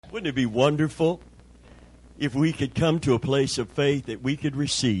Wouldn't it be wonderful if we could come to a place of faith that we could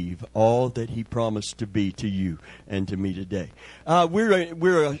receive all that He promised to be to you and to me today?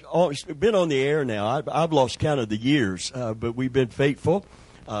 We're been on the air now. I've lost count of the years, but we've been faithful.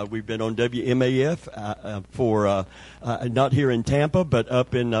 We've been on WMAF for not here in Tampa, but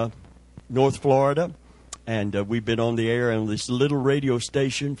up in North Florida. And we've been on the air on this little radio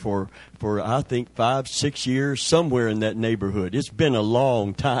station for I think 5-6 years, somewhere in that neighborhood. It's been a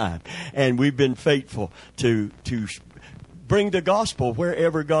long time, and we've been faithful to bring the gospel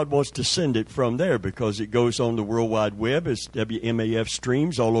wherever God wants to send it from there, because it goes on the World Wide Web as WMAF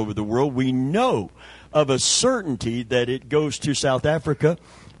streams all over the world. We know of a certainty that it goes to South Africa,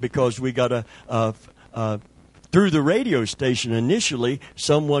 because we got through the radio station initially,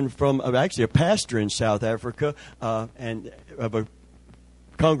 someone from, actually a pastor in South Africa and of a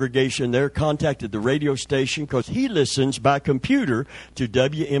congregation there contacted the radio station because he listens by computer to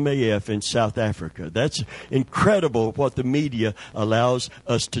WMAF in South Africa. That's incredible what the media allows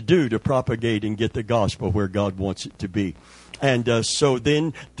us to do to propagate and get the gospel where God wants it to be. And so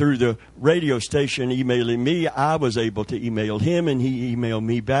then through the radio station emailing me, I was able to email him, and he emailed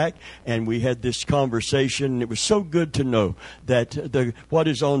me back, and we had this conversation. And it was so good to know that what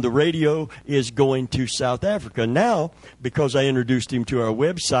is on the radio is going to South Africa. Now, because I introduced him to our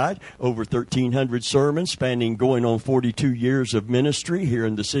website, over 1,300 sermons spanning going on 42 years of ministry here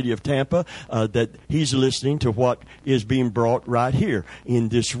in the city of Tampa, that he's listening to what is being brought right here in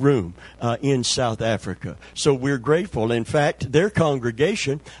this room in South Africa. So we're grateful. In fact, their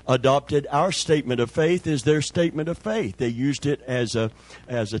congregation adopted our statement of faith as their statement of faith. They used it as a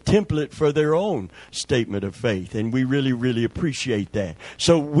template for their own statement of faith, and we really, really appreciate that.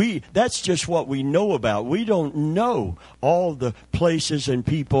 So that's just what we know about. We don't know all the places and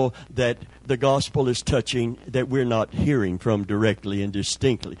people that the gospel is touching that we're not hearing from directly and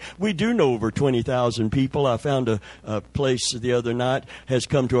distinctly. We do know over 20,000 people. I found a place the other night has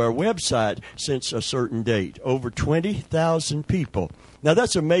come to our website since a certain date. Over 20,000 people. Now,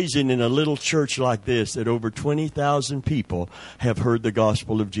 that's amazing in a little church like this, that over 20,000 people have heard the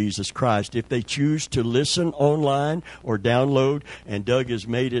gospel of Jesus Christ. If they choose to listen online or download, and Doug has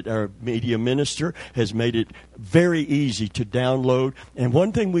made it, our media minister, has made it very easy to download. And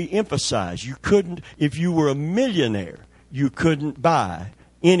one thing we emphasize, you couldn't, if you were a millionaire, you couldn't buy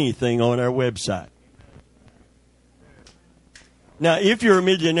anything on our website. Now, if you're a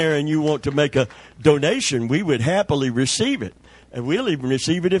millionaire and you want to make a donation, we would happily receive it. And we'll even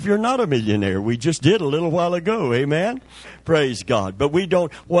receive it if you're not a millionaire. We just did a little while ago. Amen? Praise God. But we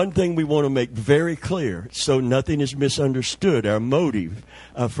don't, one thing we want to make very clear, so nothing is misunderstood. Our motive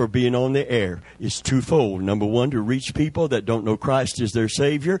for being on the air is twofold. Number one, to reach people that don't know Christ as their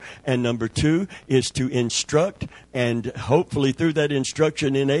Savior. And number two is to instruct and hopefully through that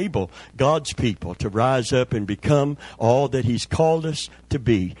instruction enable God's people to rise up and become all that He's called us to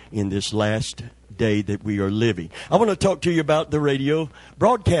be in this last day that we are living. I want to talk to you about the radio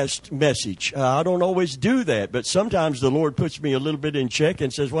broadcast message. I don't always do that, but sometimes the Lord puts me a little bit in check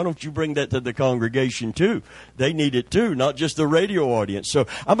and says, why don't you bring that to the congregation too? They need it too, not just the radio audience. So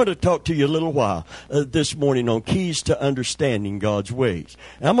I'm going to talk to you a little while this morning on keys to understanding God's ways.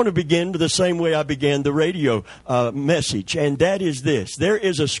 And I'm going to begin the same way I began the radio message, and that is this. There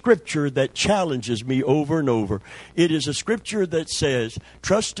is a scripture that challenges me over and over. It is a scripture that says,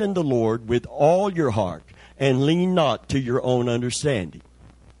 trust in the Lord with all your heart and lean not to your own understanding.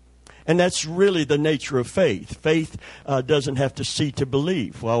 And that's really the nature of faith. Faith doesn't have to see to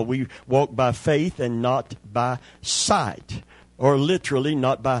believe. Well, we walk by faith and not by sight, or literally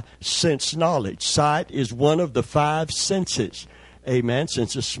not by sense knowledge. Sight is one of the 5 senses. Amen.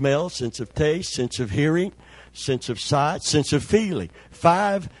 Sense of smell, sense of taste, sense of hearing, sense of sight, sense of feeling.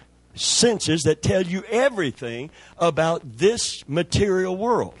 5 senses that tell you everything about this material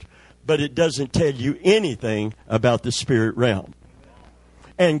world. But it doesn't tell you anything about the spirit realm.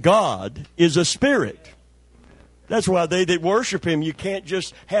 And God is a spirit. That's why they that worship Him, you can't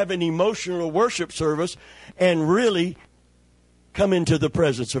just have an emotional worship service and really come into the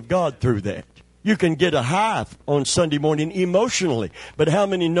presence of God through that. You can get a high on Sunday morning emotionally, but how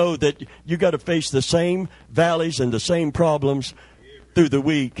many know that you got to face the same valleys and the same problems through the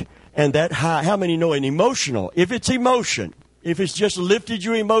week? And that high, how many know an emotional, if it's emotion, if it's just lifted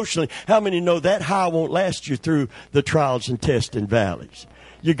you emotionally, how many know that high won't last you through the trials and tests and valleys?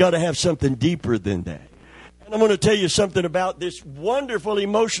 You got to have something deeper than that. And I'm going to tell you something about this wonderful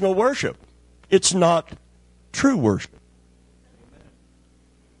emotional worship. It's not true worship,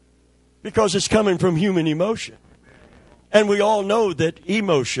 because it's coming from human emotion. And we all know that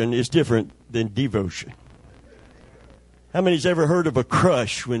emotion is different than devotion. How many's ever heard of a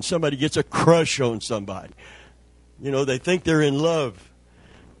crush when somebody gets a crush on somebody? You know, they think they're in love.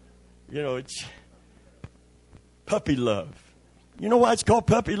 You know, it's puppy love. You know why it's called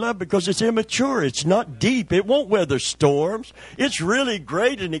puppy love? Because it's immature. It's not deep. It won't weather storms. It's really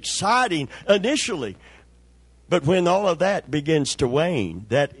great and exciting initially. But when all of that begins to wane,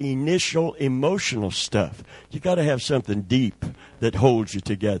 that initial emotional stuff, you got to have something deep that holds you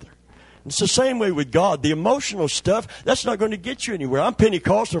together. It's the same way with God. The emotional stuff, that's not going to get you anywhere. I'm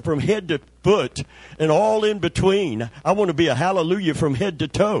Pentecostal from head to foot and all in between. I want to be a hallelujah from head to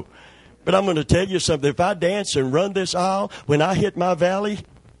toe. But I'm going to tell you something. If I dance and run this aisle, when I hit my valley,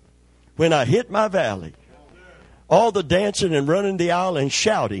 all the dancing and running the aisle and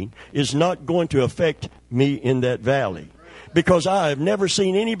shouting is not going to affect me in that valley. Because I have never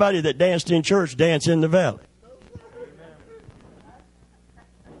seen anybody that danced in church dance in the valley.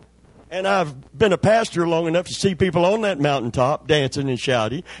 And I've been a pastor long enough to see people on that mountaintop dancing and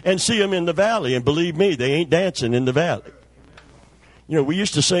shouting and see them in the valley. And believe me, they ain't dancing in the valley. You know, we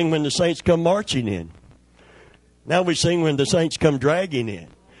used to sing when the saints come marching in. Now we sing when the saints come dragging in.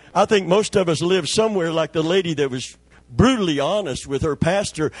 I think most of us live somewhere like the lady that was brutally honest with her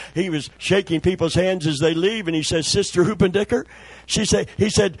pastor. He was shaking people's hands as they leave, and he said, "Sister Hoopendicker,"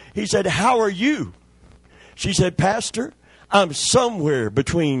 he said, "How are you?" She said, "Pastor, I'm somewhere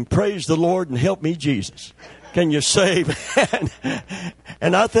between praise the Lord and help me Jesus." Can you say, man?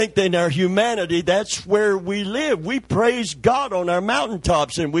 And I think that in our humanity, that's where we live. We praise God on our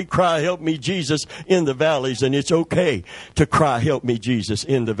mountaintops and we cry, "Help me, Jesus," in the valleys. And it's okay to cry, "Help me, Jesus,"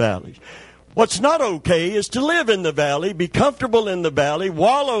 in the valleys. What's not okay is to live in the valley, be comfortable in the valley,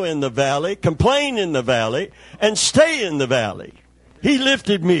 wallow in the valley, complain in the valley, and stay in the valley. He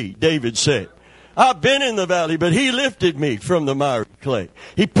lifted me, David said. I've been in the valley, but he lifted me from the miry clay.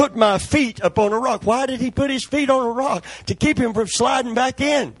 He put my feet upon a rock. Why did he put his feet on a rock? To keep him from sliding back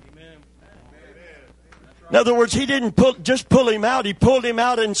in. In other words, he didn't just pull him out. He pulled him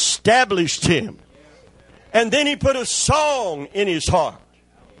out and established him. And then he put a song in his heart.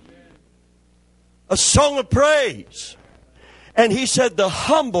 A song of praise. And he said the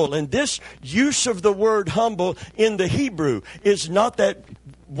humble, and this use of the word humble in the Hebrew is not that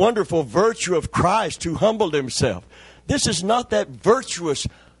wonderful virtue of Christ who humbled himself. This is not that virtuous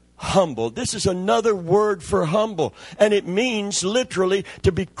humble. This is another word for humble. And it means literally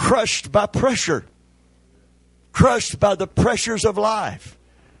to be crushed by pressure. Crushed by the pressures of life.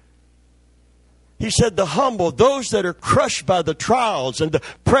 He said the humble, those that are crushed by the trials and the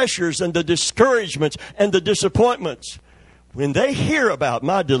pressures and the discouragements and the disappointments. When they hear about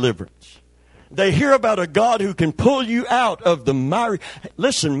my deliverance, they hear about a God who can pull you out of the miry.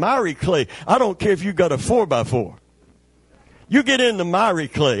 Listen, miry clay. I don't care if you got a 4x4. You get in the miry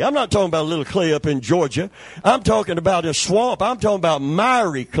clay. I'm not talking about a little clay up in Georgia. I'm talking about a swamp. I'm talking about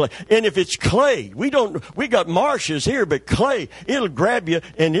miry clay. And if it's clay, we got marshes here, but clay, it'll grab you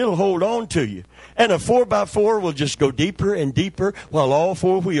and it'll hold on to you. And a 4x4 will just go deeper and deeper while all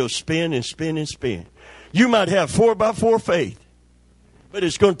four wheels spin and spin and spin. You might have 4x4 faith. But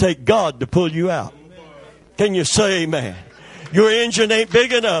it's going to take God to pull you out. Can you say amen? Your engine ain't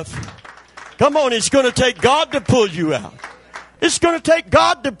big enough. Come on, it's going to take God to pull you out. It's going to take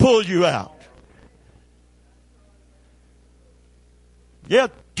God to pull you out. Yeah.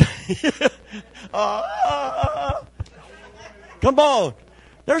 Come on.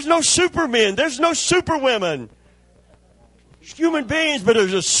 There's no supermen. There's no superwomen. Human beings, but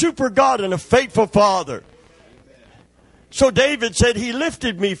there's a super God and a faithful Father. So David said, he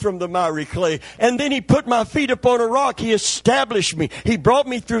lifted me from the miry clay, and then he put my feet upon a rock. He established me. He brought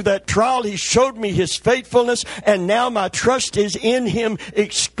me through that trial. He showed me his faithfulness, and now my trust is in him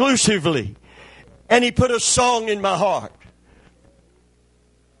exclusively. And he put a song in my heart.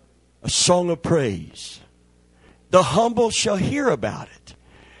 A song of praise. The humble shall hear about it.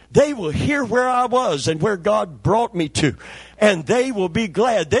 They will hear where I was and where God brought me to. And they will be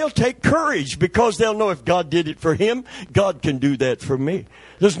glad. They'll take courage because they'll know if God did it for him, God can do that for me.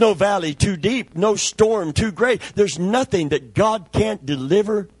 There's no valley too deep, no storm too great. There's nothing that God can't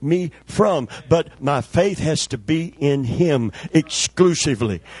deliver me from. But my faith has to be in him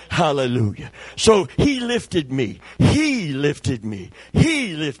exclusively. Hallelujah. So he lifted me. He lifted me.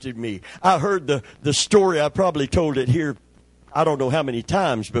 He lifted me. I heard the story. I probably told it here, I don't know how many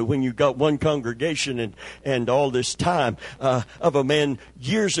times, but when you got one congregation and all this time of a man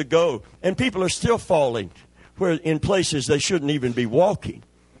years ago, and people are still falling where in places they shouldn't even be walking.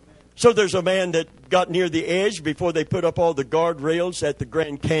 So there's a man that got near the edge before they put up all the guardrails at the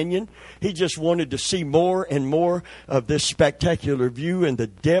Grand Canyon. He just wanted to see more and more of this spectacular view and the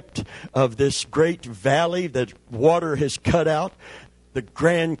depth of this great valley that water has cut out, the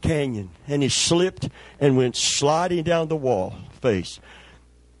Grand Canyon. And he slipped and went sliding down the wall face.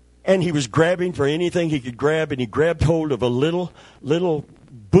 And he was grabbing for anything he could grab, and he grabbed hold of a little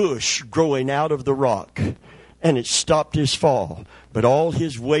bush growing out of the rock. And it stopped his fall. But all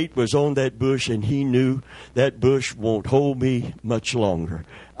his weight was on that bush, and he knew that bush won't hold me much longer.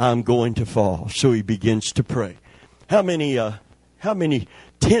 I'm going to fall. So he begins to pray. How many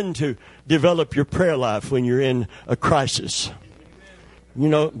tend to develop your prayer life when you're in a crisis? You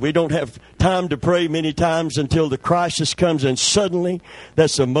know, we don't have time to pray many times until the crisis comes, and suddenly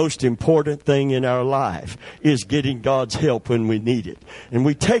that's the most important thing in our life, is getting God's help when we need it. And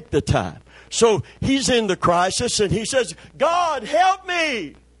we take the time. So he's in the crisis, and he says, God, help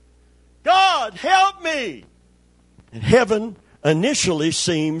me! God, help me! And heaven initially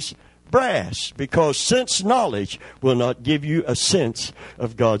seems brass, because sense knowledge will not give you a sense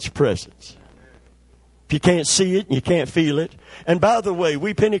of God's presence. If you can't see it, you can't feel it. And by the way,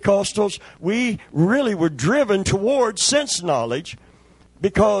 we Pentecostals, we really were driven towards sense knowledge,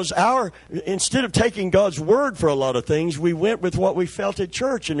 because instead of taking God's word for a lot of things, we went with what we felt at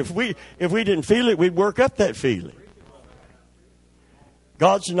church. And if we didn't feel it, we'd work up that feeling.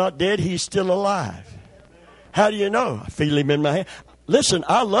 God's not dead, he's still alive. How do you know? I feel him in my hand. Listen,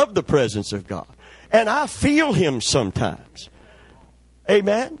 I love the presence of God. And I feel him sometimes.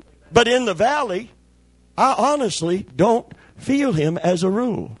 Amen? But in the valley, I honestly don't feel him as a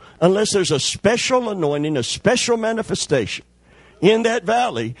rule. Unless there's a special anointing, a special manifestation. In that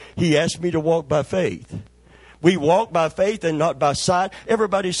valley, he asked me to walk by faith. We walk by faith and not by sight.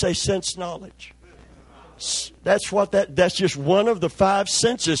 Everybody say sense knowledge. That's just one of the 5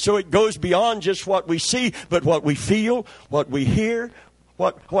 senses. So it goes beyond just what we see, but what we feel, what we hear,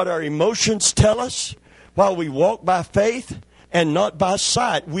 what our emotions tell us. While we walk by faith and not by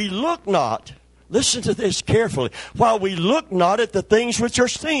sight, we look not. Listen to this carefully. While we look not at the things which are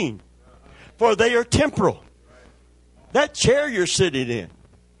seen, for they are temporal. That chair you're sitting in,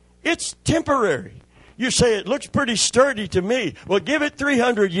 it's temporary. You say, it looks pretty sturdy to me. Well, give it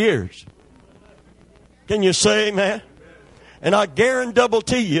 300 years. Can you say amen? And I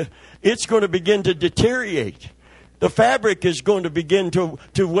guarantee you, it's going to begin to deteriorate. The fabric is going to begin to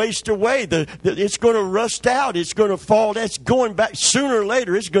waste away. It's going to rust out. It's going to fall. That's going back. Sooner or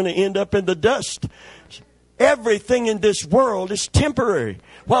later, it's going to end up in the dust. Everything in this world is temporary.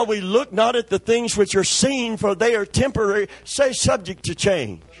 While we look not at the things which are seen, for they are temporary, say subject to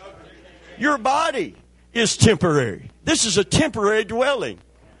change. Your body is temporary. This is a temporary dwelling.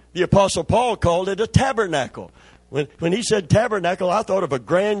 The Apostle Paul called it a tabernacle. When he said tabernacle, I thought of a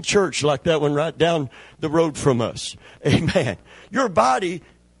grand church like that one right down the road from us. Amen. Your body,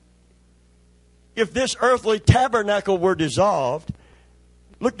 if this earthly tabernacle were dissolved,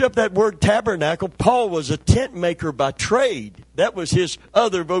 looked up that word tabernacle. Paul was a tent maker by trade. That was his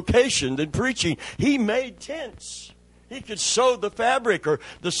other vocation than preaching. He made tents. He could sew the fabric or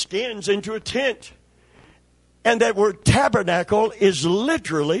the skins into a tent. And that word tabernacle is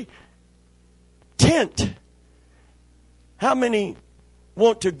literally tent. How many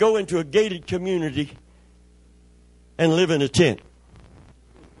want to go into a gated community and live in a tent?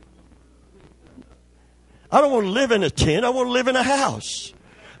 I don't want to live in a tent. I want to live in a house.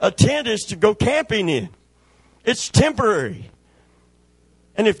 A tent is to go camping in. It's temporary.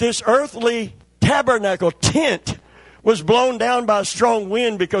 And if this earthly tabernacle tent was blown down by a strong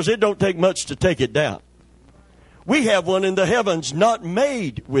wind, because it don't take much to take it down, we have one in the heavens not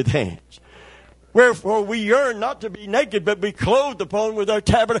made with hands. Wherefore we yearn not to be naked, but be clothed upon with our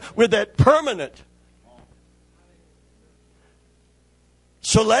tabernacle, with that permanent,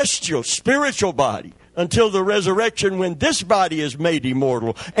 celestial, spiritual body, until the resurrection, when this body is made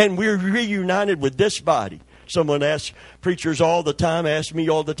immortal and we're reunited with this body. Someone asks preachers all the time, asks me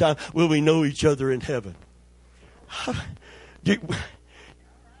all the time, will we know each other in heaven?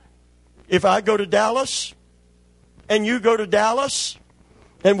 If I go to Dallas and you go to Dallas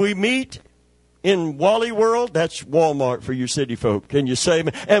and we meet in Wally World, that's Walmart for you city folk. Can you say,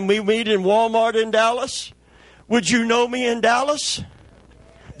 and we meet in Walmart in Dallas, would you know me in Dallas?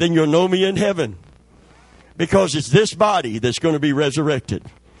 Then you'll know me in heaven. Because it's this body that's going to be resurrected.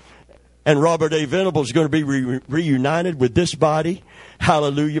 And Robert A. Venable is going to be reunited with this body.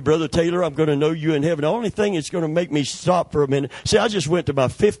 Hallelujah. Brother Taylor, I'm going to know you in heaven. The only thing that's going to make me stop for a minute. See, I just went to my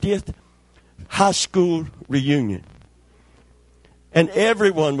 50th high school reunion. And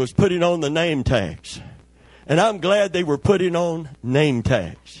everyone was putting on the name tags. And I'm glad they were putting on name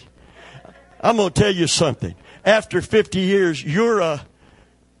tags. I'm going to tell you something. After 50 years, you're an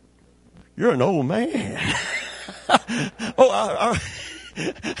old man.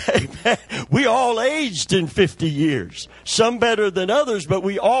 Amen. We all aged in 50 years. Some better than others, but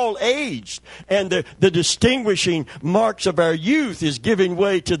we all aged. And the distinguishing marks of our youth is giving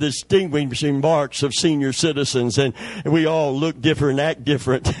way to the distinguishing marks of senior citizens. And we all look different, act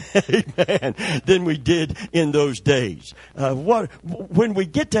different, amen, than we did in those days. When we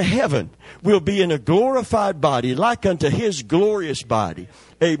get to heaven, we'll be in a glorified body, like unto His glorious body.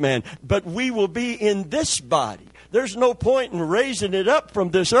 Amen. But we will be in this body. There's no point in raising it up from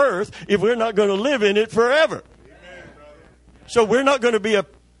this earth if we're not going to live in it forever. So we're not going to be a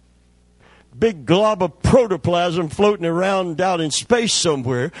big glob of protoplasm floating around out in space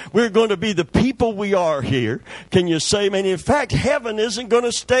somewhere. We're going to be the people we are here. Can you say, man? In fact, heaven isn't going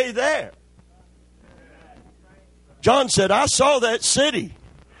to stay there. John said, I saw that city,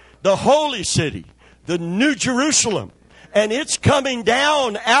 the holy city, the New Jerusalem, and it's coming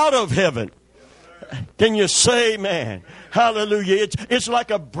down out of heaven. Can you say, man? Hallelujah. It's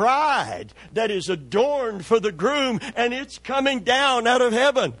like a bride that is adorned for the groom, and it's coming down out of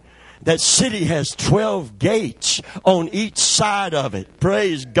heaven. That city has 12 gates on each side of it.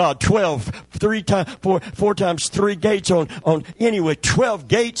 Praise God. 12, four times 3 gates on anyway, 12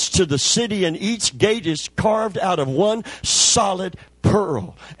 gates to the city, and each gate is carved out of one solid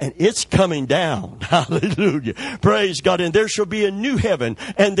pearl, and it's coming down. Hallelujah. Praise God. And there shall be a new heaven,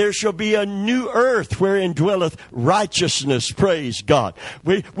 and there shall be a new earth wherein dwelleth righteousness. Praise God.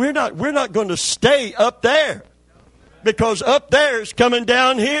 We're not going to stay up there, because up there is coming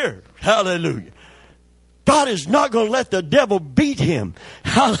down here. Hallelujah. God is not going to let the devil beat him.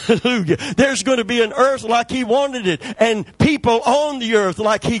 Hallelujah. There's going to be an earth like He wanted it, and people on the earth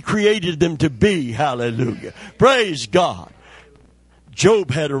like He created them to be. Hallelujah. Praise God.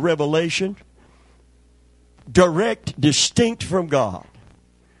 Job had a revelation, direct, distinct from God.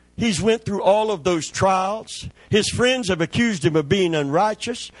 He's went through all of those trials. His friends have accused him of being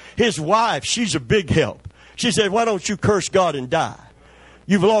unrighteous. His wife, she's a big help. She said, why don't you curse God and die?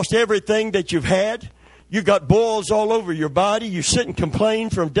 You've lost everything that you've had. You've got boils all over your body. You sit and complain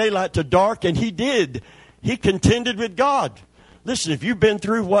from daylight to dark, and he did. He contended with God. Listen, if you've been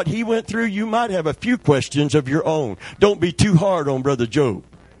through what he went through, you might have a few questions of your own. Don't be too hard on Brother Job.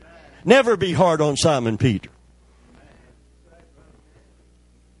 Never be hard on Simon Peter.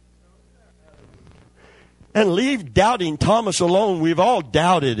 And leave doubting Thomas alone. We've all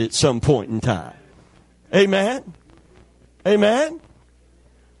doubted at some point in time. Amen? Amen?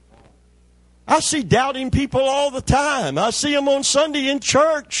 I see doubting people all the time. I see them on Sunday in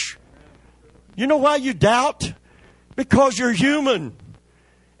church. You know why you doubt? Because you're human,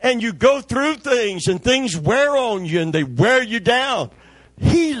 and you go through things, and things wear on you, and they wear you down.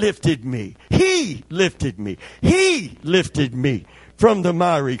 He lifted me. He lifted me. He lifted me from the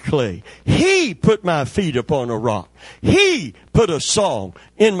miry clay. He put my feet upon a rock. He put a song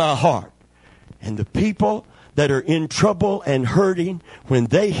in my heart. And the people that are in trouble and hurting, when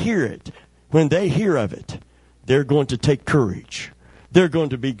they hear it, when they hear of it, they're going to take courage. They're going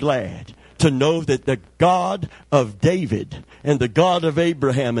to be glad to know that the God of David and the God of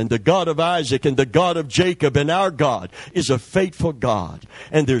Abraham and the God of Isaac and the God of Jacob and our God is a faithful God.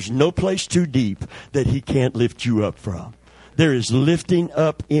 And there's no place too deep that He can't lift you up from. There is lifting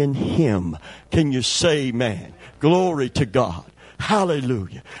up in Him. Can you say amen? Glory to God.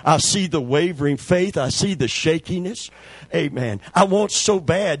 Hallelujah. I see the wavering faith. I see the shakiness. Amen. I want so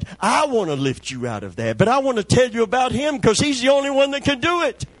bad. I want to lift you out of that. But I want to tell you about Him, because He's the only one that can do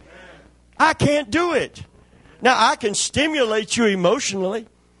it. I can't do it. Now, I can stimulate you emotionally.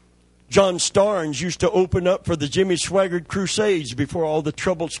 John Starnes used to open up for the Jimmy Swaggart Crusades before all the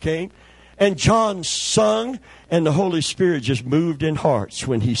troubles came. And John sung, and the Holy Spirit just moved in hearts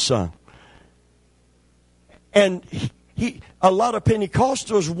when he sung. And a lot of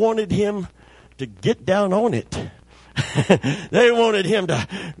Pentecostals wanted him to get down on it. They wanted him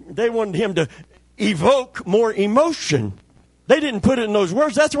to evoke more emotion. They didn't put it in those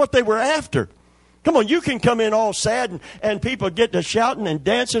words. That's what they were after. Come on, you can come in all sad and people get to shouting and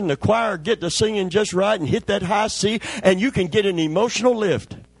dancing, and the choir get to singing just right and hit that high C, and you can get an emotional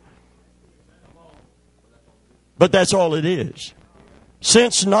lift. But that's all it is.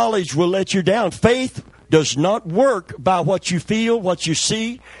 Sense knowledge will let you down. Faith does not work by what you feel, what you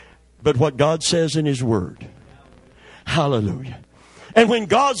see, but what God says in His Word. Hallelujah. And when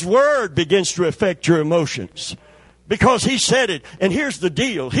God's Word begins to affect your emotions, because He said it, and here's the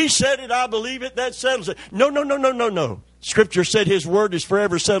deal. He said it, I believe it, that settles it. No. Scripture said His Word is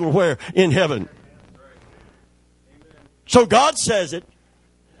forever settled where? In heaven. So God says it.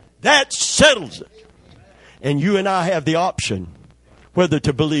 That settles it. And you and I have the option whether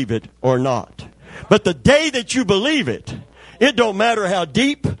to believe it or not. But the day that you believe it, it don't matter how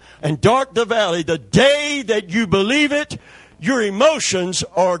deep and dark the valley, the day that you believe it, your emotions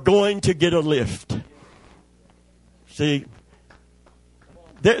are going to get a lift. See,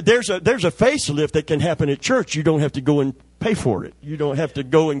 there's a facelift that can happen at church. You don't have to go and pay for it. You don't have to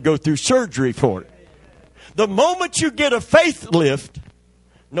go and go through surgery for it. The moment you get a faith lift,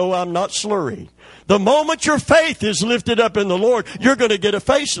 no, I'm not slurring. The moment your faith is lifted up in the Lord, you're going to get a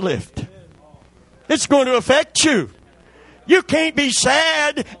facelift. It's going to affect you. You can't be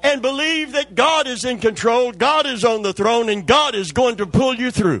sad and believe that God is in control, God is on the throne, and God is going to pull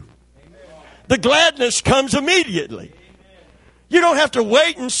you through. The gladness comes immediately. You don't have to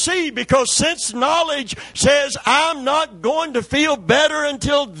wait and see, because sense knowledge says I'm not going to feel better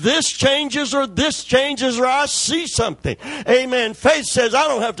until this changes or I see something. Amen. Faith says I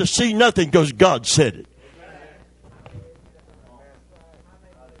don't have to see nothing because God said it.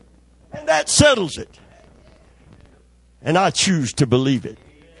 And that settles it. And I choose to believe it.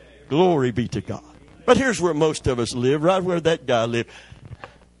 Glory be to God. But here's where most of us live, right where that guy lived.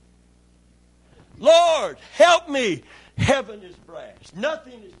 Lord, help me. Heaven is brass.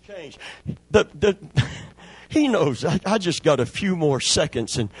 Nothing has changed. He knows. I just got a few more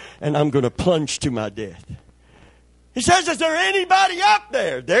seconds and I'm going to plunge to my death. He says, is there anybody up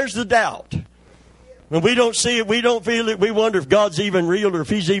there? There's the doubt. When we don't see it, we don't feel it, we wonder if God's even real or if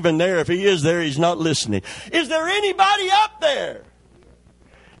He's even there. If He is there, He's not listening. Is there anybody up there?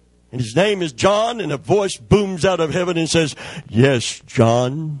 And his name is John, and a voice booms out of heaven and says, yes,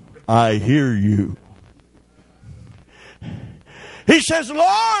 John, I hear you. He says,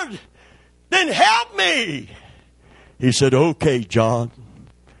 Lord, then help me. He said, okay, John,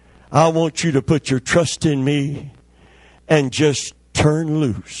 I want you to put your trust in me and just turn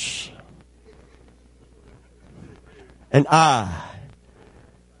loose. And I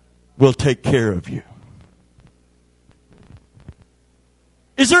will take care of you.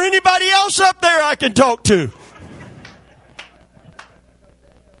 Is there anybody else up there I can talk to?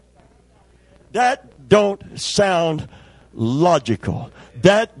 That don't sound logical.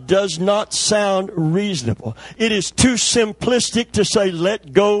 That does not sound reasonable. It is too simplistic to say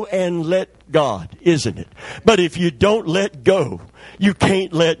let go and let God, isn't it? But if you don't let go, you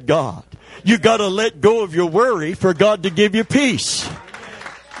can't let God. You got to let go of your worry for God to give you peace.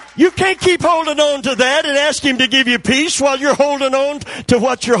 You can't keep holding on to that and ask Him to give you peace while you're holding on to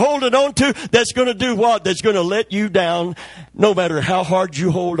what you're holding on to. That's going to do what? That's going to let you down no matter how hard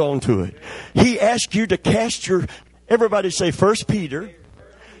you hold on to it. He asked you to cast your... Everybody say 1 Peter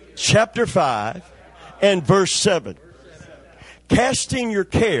chapter 5 and verse 7. Casting your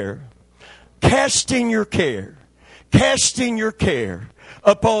care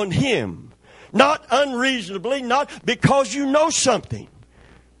upon Him. Not unreasonably, not because you know something.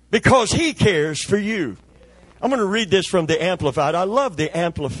 Because He cares for you. I'm going to read this from the Amplified. I love the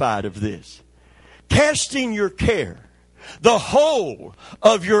Amplified of this. Casting your care, the whole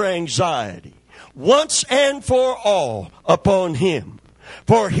of your anxiety, once and for all upon Him.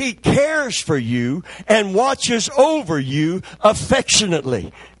 For He cares for you and watches over you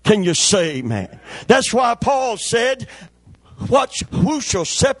affectionately. Can you say amen? That's why Paul said, who shall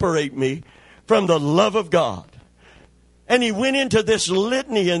separate me from the love of God? And he went into this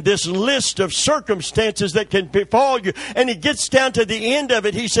litany and this list of circumstances that can befall you. And he gets down to the end of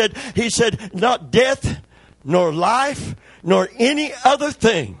it. He said, not death, nor life, nor any other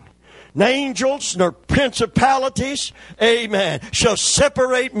thing, nor angels, nor principalities, amen, shall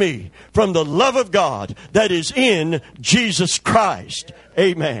separate me from the love of God that is in Jesus Christ.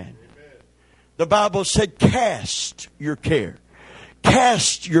 Amen. The Bible said, cast your care.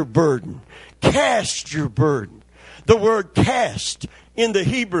 Cast your burden. Cast your burden. The word cast in the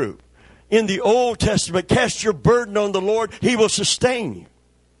Hebrew, in the Old Testament, cast your burden on the Lord, He will sustain you.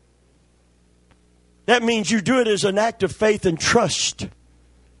 That means you do it as an act of faith and trust.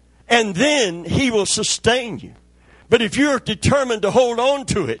 And then He will sustain you. But if you're determined to hold on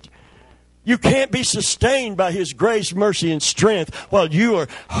to it, you can't be sustained by His grace, mercy, and strength while you are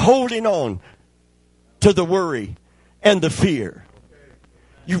holding on to the worry and the fear.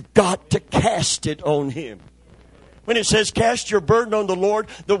 You've got to cast it on Him. When it says cast your burden on the Lord,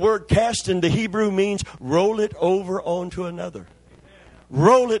 the word cast in the Hebrew means roll it over onto another.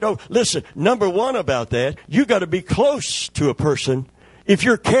 Roll it over. Listen, number one about that, you got to be close to a person if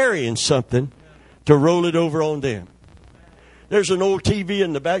you're carrying something to roll it over on them. There's an old TV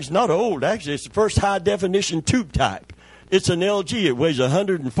in the back. It's not old, actually. It's the first high definition tube type. It's an LG. It weighs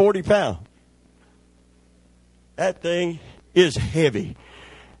 140 pounds. That thing is heavy.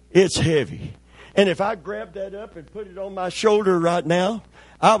 It's heavy. And if I grabbed that up and put it on my shoulder right now,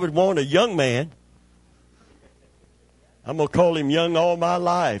 I would want a young man. I'm going to call him young all my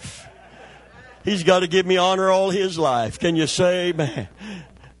life. He's got to give me honor all his life. Can you say amen?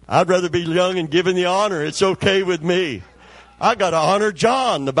 I'd rather be young and given the honor. It's okay with me. I got to honor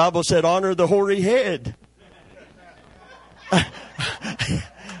John. The Bible said honor the hoary head.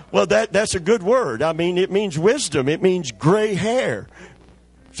 Well, that's a good word. I mean, it means wisdom. It means gray hair.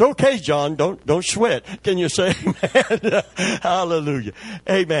 It's okay, John. Don't sweat. Can you say amen? Hallelujah.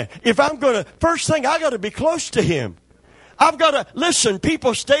 Amen. If I'm going to, first thing, I got to be close to him. I've got to, listen,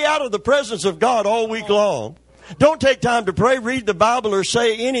 people stay out of the presence of God all week long. Don't take time to pray, read the Bible, or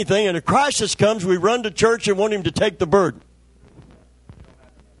say anything. And a crisis comes, we run to church and want him to take the burden.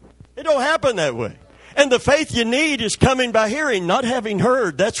 It don't happen that way. And the faith you need is coming by hearing, not having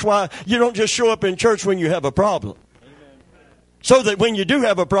heard. That's why you don't just show up in church when you have a problem. So that when you do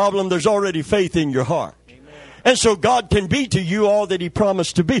have a problem, there's already faith in your heart. And so God can be to you all that he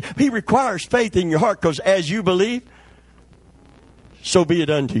promised to be. He requires faith in your heart, because as you believe, so be it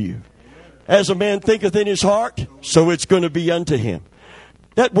unto you. As a man thinketh in his heart, so it's going to be unto him.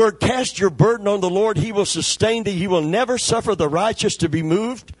 That word, cast your burden on the Lord, he will sustain thee. He will never suffer the righteous to be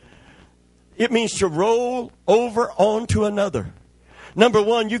moved. It means to roll over onto another. Number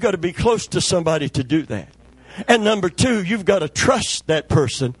one, you've got to be close to somebody to do that. And number two, you've got to trust that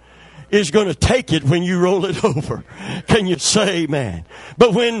person is going to take it when you roll it over. Can you say amen?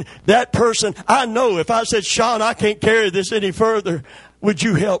 But when that person, I know if I said, Sean, I can't carry this any further, would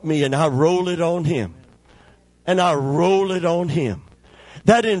you help me? And I roll it on him. And I roll it on him.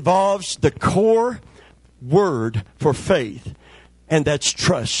 That involves the core word for faith, and that's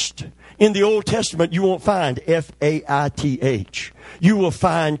trust. In the Old Testament, you won't find F-A-I-T-H. You will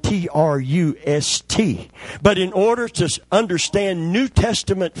find T-R-U-S-T. But in order to understand New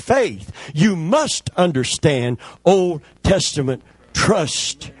Testament faith, you must understand Old Testament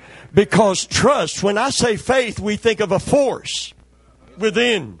trust. Because trust, when I say faith, we think of a force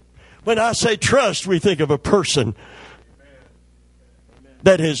within. When I say trust, we think of a person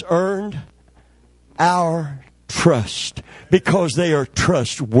that has earned our trust, because they are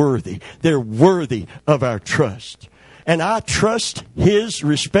trustworthy. They're worthy of our trust. And I trust his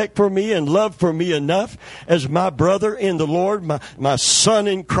respect for me and love for me enough as my brother in the Lord, my son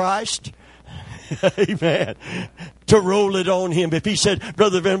in Christ, amen, to roll it on him. If he said,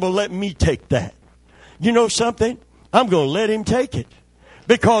 Brother Venable, let me take that. You know something? I'm going to let him take it,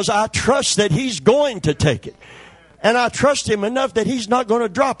 because I trust that he's going to take it. And I trust him enough that he's not going to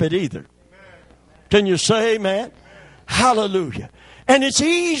drop it either. Can you say amen? Hallelujah. And it's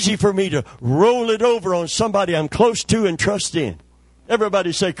easy for me to roll it over on somebody I'm close to and trust in.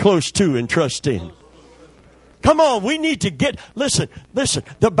 Everybody say close to and trust in. Come on, we need to listen.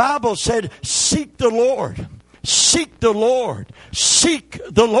 The Bible said, seek the Lord. Seek the Lord. Seek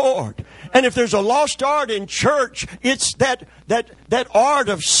the Lord. And if there's a lost art in church, it's that art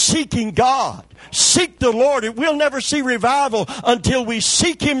of seeking God. Seek the Lord. We'll never see revival until we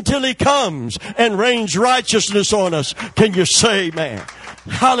seek him till he comes and rains righteousness on us. Can you say amen?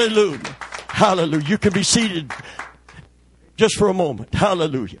 Hallelujah. Hallelujah. You can be seated just for a moment.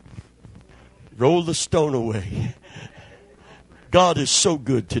 Hallelujah. Roll the stone away. God is so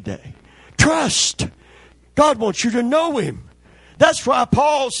good today. Trust. God wants you to know him. That's why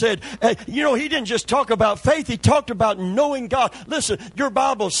Paul said, he didn't just talk about faith. He talked about knowing God. Listen, your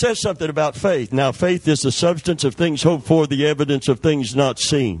Bible says something about faith. Now, faith is the substance of things hoped for, the evidence of things not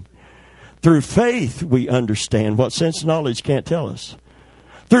seen. Through faith, we understand what sense knowledge can't tell us.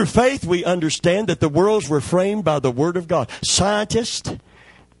 Through faith, we understand that the worlds were framed by the Word of God. Scientists,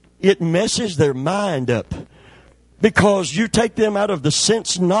 it messes their mind up. Because you take them out of the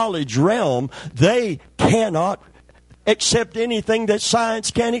sense knowledge realm, they cannot accept anything that science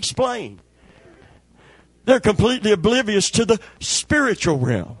can explain. They're completely oblivious to the spiritual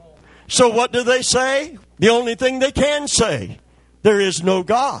realm. So what do they say? The only thing they can say, there is no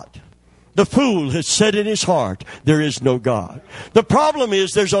God. The fool has said in his heart, there is no God. The problem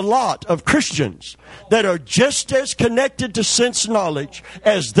is there's a lot of Christians that are just as connected to sense knowledge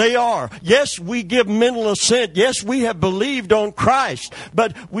as they are. Yes, we give mental assent. Yes, we have believed on Christ,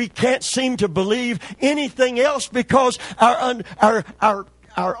 but we can't seem to believe anything else because our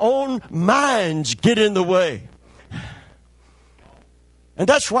own minds get in the way. And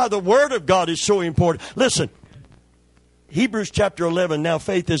that's why the Word of God is so important. Listen. Hebrews chapter 11, now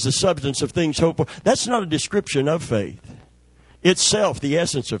faith is the substance of things hoped for. That's not a description of faith itself, the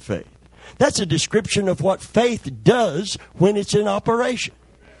essence of faith. That's a description of what faith does when it's in operation.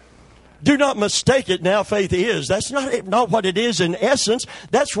 Do not mistake it now, faith is. That's not what it is in essence.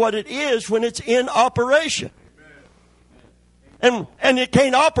 That's what it is when it's in operation. And it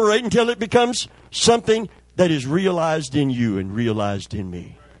can't operate until it becomes something that is realized in you and realized in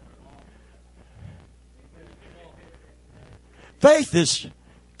me. Faith is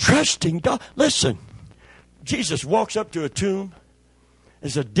trusting God. Listen, Jesus walks up to a tomb.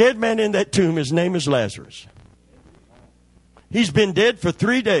 There's a dead man in that tomb. His name is Lazarus. He's been dead for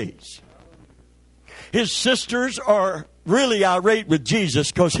 3 days. His sisters are really irate with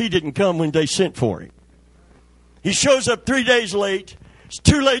Jesus because he didn't come when they sent for him. He shows up 3 days late. It's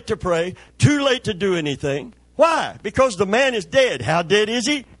too late to pray, too late to do anything. Why? Because the man is dead. How dead is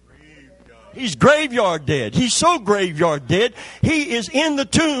he? He's graveyard dead. He's so graveyard dead, he is in the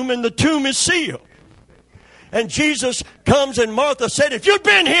tomb and the tomb is sealed. And Jesus comes and Martha said, if you'd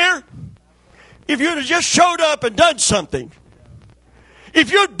been here, if you'd have just showed up and done something, if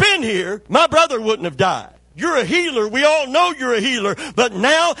you'd been here, my brother wouldn't have died. You're a healer. We all know you're a healer. But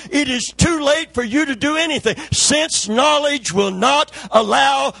now it is too late for you to do anything. Sense knowledge will not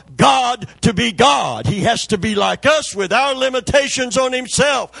allow God to be God. He has to be like us with our limitations on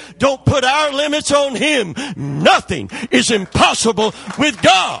himself. Don't put our limits on him. Nothing is impossible with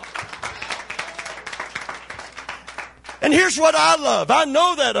God. And here's what I love. I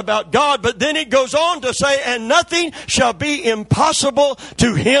know that about God, but then it goes on to say, and nothing shall be impossible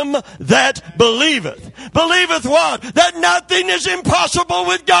to him that believeth. Believeth what? That nothing is impossible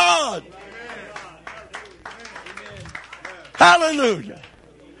with God. Hallelujah.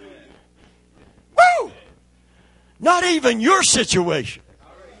 Woo! Not even your situation.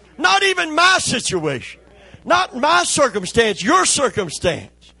 Not even my situation. Not my circumstance, your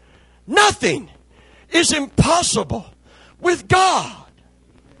circumstance. Nothing is impossible with God.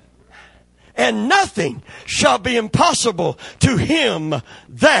 And nothing shall be impossible to him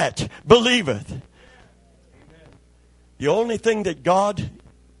that believeth. The only thing that God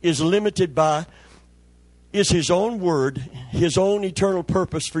is limited by is his own word, his own eternal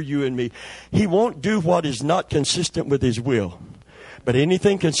purpose for you and me. He won't do what is not consistent with his will. But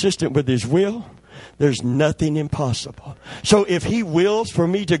anything consistent with his will, there's nothing impossible. So if he wills for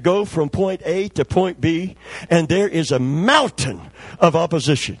me to go from point A to point B, and there is a mountain of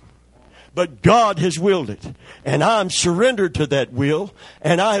opposition, but God has willed it, and I'm surrendered to that will,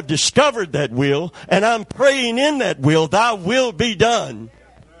 and I have discovered that will, and I'm praying in that will, thy will be done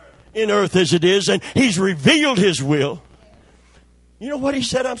in earth as it is, and he's revealed his will. You know what he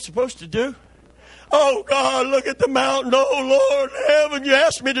said I'm supposed to do? Oh, God, look at the mountain. Oh, Lord, heaven, you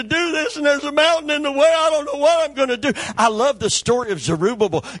asked me to do this, and there's a mountain in the way. I don't know what I'm going to do. I love the story of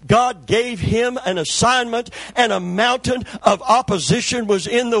Zerubbabel. God gave him an assignment, and a mountain of opposition was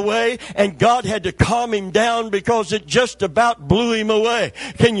in the way, and God had to calm him down because it just about blew him away.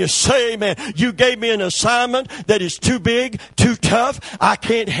 Can you say, amen? You gave me an assignment that is too big, too tough. I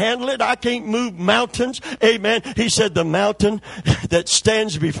can't handle it. I can't move mountains. Amen. He said, the mountain that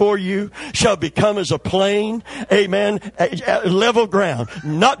stands before you shall become as a plain, amen, level ground,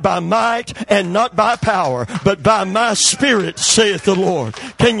 not by might and not by power, but by my spirit, saith the Lord.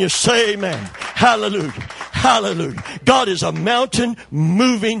 Can you say amen? Hallelujah. Hallelujah. God is a mountain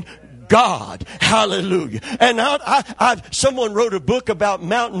moving God. Hallelujah. And someone wrote a book about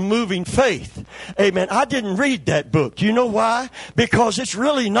mountain moving faith. Amen. I didn't read that book. You know why? Because it's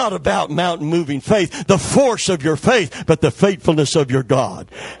really not about mountain moving faith, the force of your faith, but the faithfulness of your God.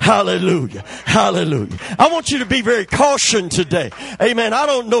 Hallelujah. Hallelujah. I want you to be very cautioned today. Amen. I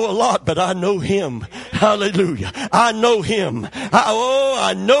don't know a lot, but I know him. Hallelujah. I know him.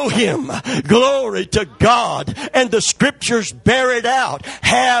 I know him. Glory to God. And the scriptures bear it out.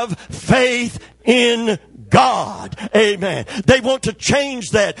 Have faith in God. Amen. They want to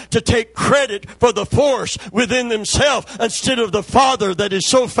change that to take credit for the force within themselves instead of the Father that is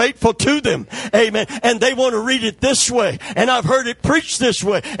so faithful to them. Amen. And they want to read it this way. And I've heard it preached this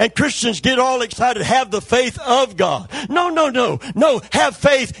way. And Christians get all excited. Have the faith of God. No. Have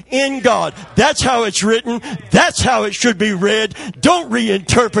faith in God. That's how it's written. That's how it should be read. Don't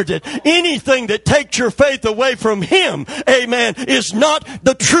reinterpret it. Anything that takes your faith away from him, amen, is not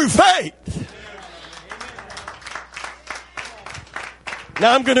the true faith.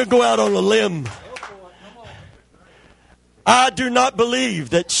 Now I'm going to go out on a limb. I do not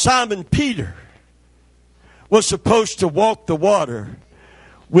believe that Simon Peter was supposed to walk the water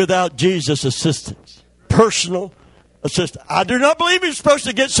without Jesus' assistance, personal assistance. I do not believe he's supposed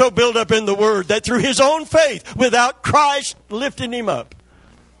to get so built up in the Word that through his own faith, without Christ lifting him up.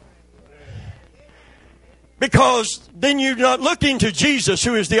 Because then you're not looking to Jesus,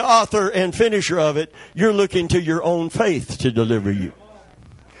 who is the author and finisher of it. You're looking to your own faith to deliver you.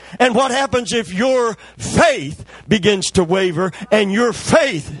 And what happens if your faith begins to waver and your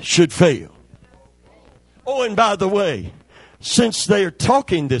faith should fail? Oh, and by the way, since they are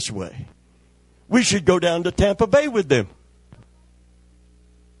talking this way, we should go down to Tampa Bay with them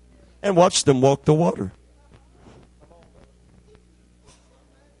and watch them walk the water.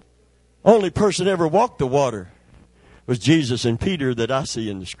 Only person ever walked the water was Jesus and Peter that I see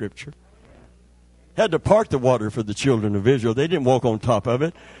in the Scripture. Had to part the water for the children of Israel. They didn't walk on top of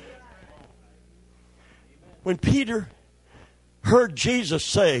it. When Peter heard Jesus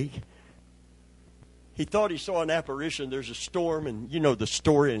say, he thought he saw an apparition. There's a storm, and you know the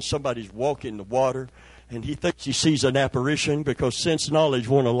story, and somebody's walking the water, and he thinks he sees an apparition because sense knowledge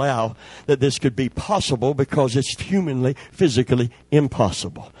won't allow that this could be possible because it's humanly, physically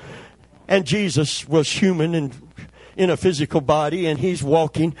impossible. And Jesus was human and in a physical body, and he's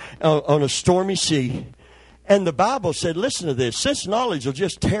walking on a stormy sea. And the Bible said, listen to this, sense knowledge will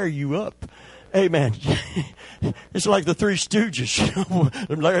just tear you up. Amen. It's like the Three Stooges.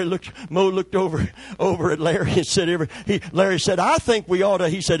 Mo looked over at Larry and said, Larry said, I think we ought to,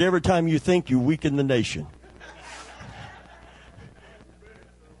 he said, every time you think, you weaken the nation.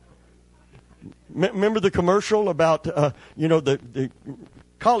 Remember the commercial about, the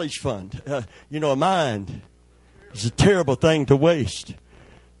college fund? A mind is a terrible thing to waste.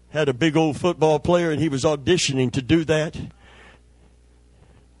 Had a big old football player, and he was auditioning to do that.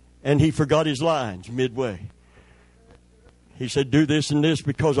 And he forgot his lines midway. He said, do this and this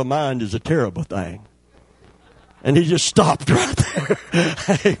because a mind is a terrible thing. And he just stopped right there.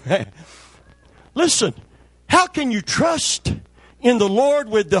 Amen. Listen, how can you trust in the Lord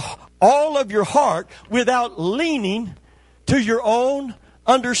with all of your heart without leaning to your own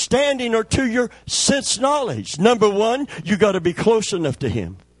understanding or to your sense knowledge? Number one, you got to be close enough to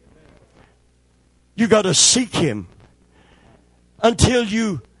Him. You got to seek Him until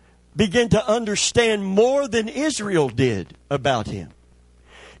you begin to understand more than Israel did about Him.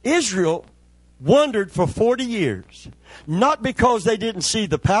 Israel wandered for 40 years, not because they didn't see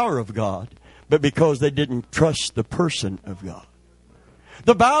the power of God, but because they didn't trust the person of God.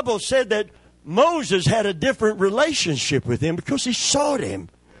 The Bible said that Moses had a different relationship with Him because he sought Him.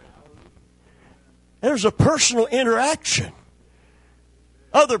 There's a personal interaction.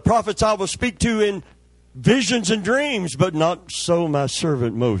 Other prophets I will speak to in visions and dreams, but not so my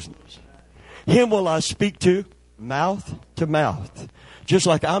servant Moses. Him will I speak to mouth to mouth. Just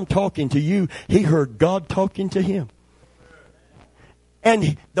like I'm talking to you, he heard God talking to him.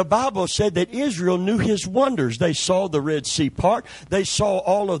 And the Bible said that Israel knew His wonders. They saw the Red Sea part. They saw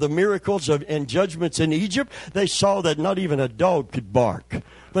all of the miracles and judgments in Egypt. They saw that not even a dog could bark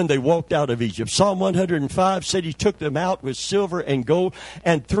when they walked out of Egypt. Psalm 105 said He took them out with silver and gold,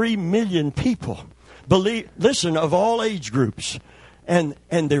 and 3 million people listen, of all age groups. And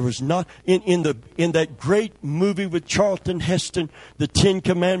there was not in that great movie with Charlton Heston, The 10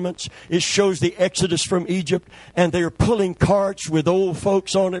 Commandments, it shows the Exodus from Egypt, and they're pulling carts with old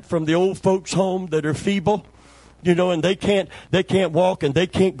folks on it from the old folks' home that are feeble. And they can't walk and they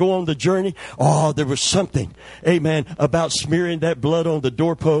can't go on the journey. Oh, there was something, amen, about smearing that blood on the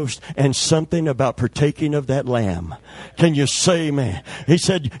doorpost and something about partaking of that lamb. Can you say amen? He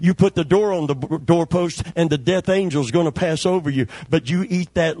said, you put the door on the doorpost and the death angel's going to pass over you, but you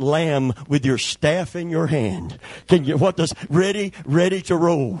eat that lamb with your staff in your hand. Ready to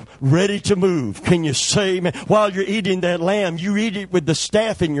roll, ready to move. Can you say amen? While you're eating that lamb, you eat it with the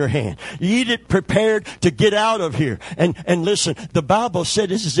staff in your hand. You eat it prepared to get out of here. And listen, the Bible said,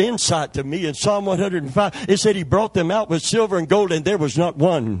 this is insight to me in Psalm 105. It said He brought them out with silver and gold, and there was not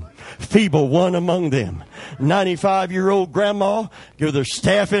one feeble one among them. 95-year-old grandma with her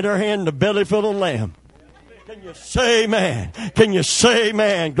staff in her hand and a belly full of lamb. Can you say amen? Can you say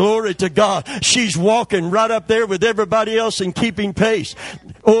amen? Glory to God. She's walking right up there with everybody else and keeping pace.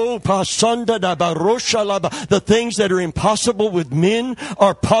 Oh, pasanda da barosha laba. The things that are impossible with men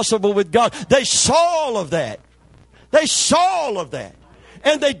are possible with God. They saw all of that. They saw all of that.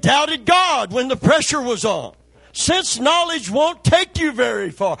 And they doubted God when the pressure was on. Sense knowledge won't take you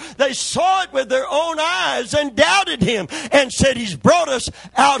very far. They saw it with their own eyes and doubted Him and said, He's brought us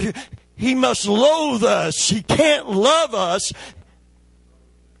out here. He must loathe us. He can't love us.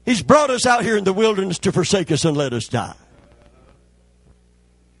 He's brought us out here in the wilderness to forsake us and let us die.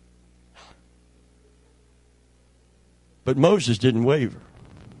 But Moses didn't waver.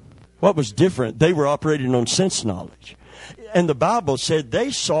 What was different? They were operating on sense knowledge. And the Bible said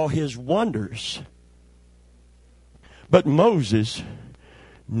they saw His wonders. But Moses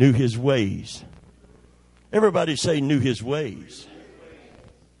knew His ways. Everybody say knew His ways.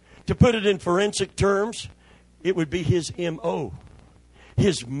 To put it in forensic terms, it would be His M.O.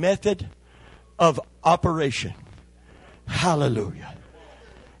 His method of operation. Hallelujah.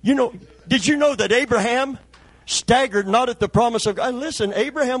 You know, did you know that Abraham staggered not at the promise of God? Listen,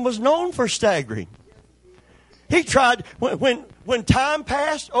 Abraham was known for staggering. He tried, when time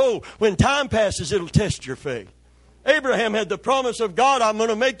passed, when time passes, it'll test your faith. Abraham had the promise of God, I'm going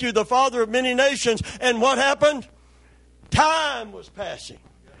to make you the father of many nations. And what happened? Time was passing.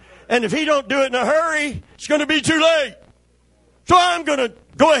 And if he don't do it in a hurry, it's going to be too late. So I'm going to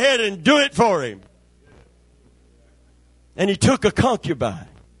go ahead and do it for him. And he took a concubine.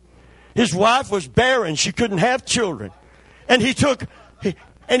 His wife was barren. She couldn't have children. And he took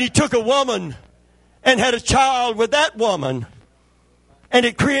a woman and had a child with that woman. And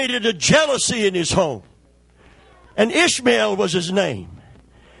it created a jealousy in his home. And Ishmael was his name.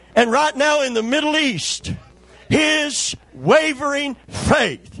 And right now in the Middle East, his wavering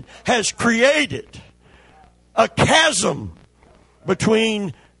faith has created a chasm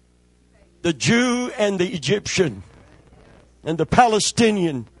between the Jew and the Egyptian and the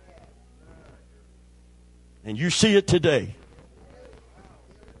Palestinian. And you see it today.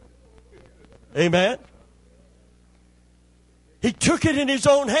 Amen. He took it in his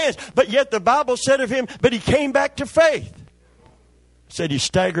own hands. But yet the Bible said of him, but he came back to faith. Said he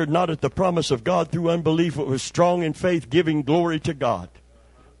staggered not at the promise of God through unbelief, but was strong in faith, giving glory to God.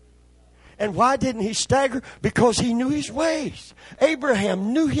 And why didn't he stagger? Because he knew his ways.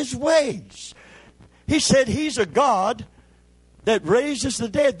 Abraham knew his ways. He said he's a God that raises the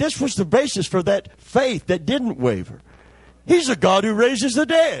dead. This was the basis for that faith that didn't waver. He's a God who raises the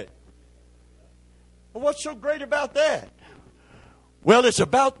dead. Well, what's so great about that? Well, it's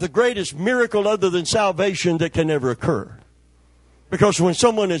about the greatest miracle other than salvation that can ever occur. Because when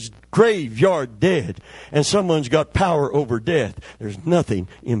someone is graveyard dead and someone's got power over death, there's nothing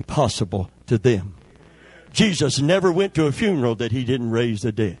impossible to them. Jesus never went to a funeral that he didn't raise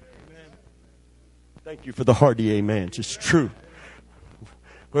the dead. Thank you for the hearty amens. It's true.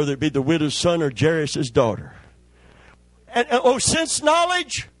 Whether it be the widow's son or Jairus' daughter. And sense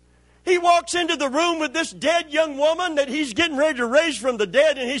knowledge. He walks into the room with this dead young woman that he's getting ready to raise from the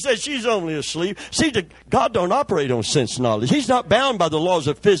dead, and he says she's only asleep. See, God don't operate on sense knowledge. He's not bound by the laws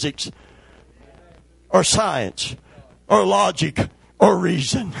of physics or science or logic or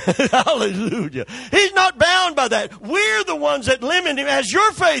reason. Hallelujah. He's not bound by that. We're the ones that limit him. As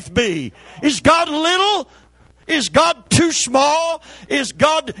your faith be? Is God little? Is God too small? Is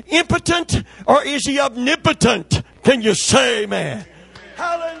God impotent? Or is he omnipotent? Can you say amen?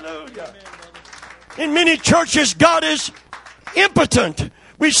 Hallelujah. In many churches, God is impotent.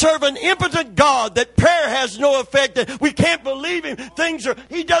 We serve an impotent God that prayer has no effect, that we can't believe him.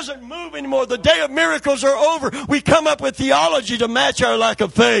 He doesn't move anymore. The day of miracles are over. We come up with theology to match our lack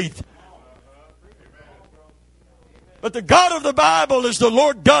of faith. But the God of the Bible is the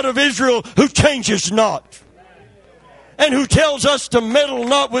Lord God of Israel, who changes not. And who tells us to meddle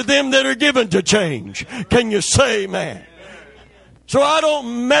not with them that are given to change. Can you say amen? So I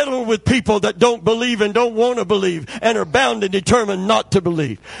don't meddle with people that don't believe and don't want to believe and are bound and determined not to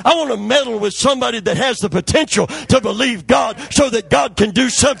believe. I want to meddle with somebody that has the potential to believe God so that God can do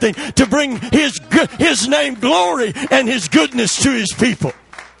something to bring His name glory and His goodness to His people.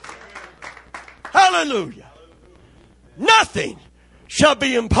 Hallelujah. Nothing shall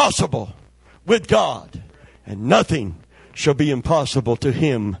be impossible with God, and nothing shall be impossible to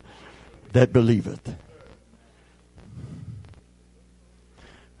him that believeth.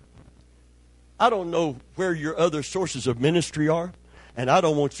 I don't know where your other sources of ministry are, and I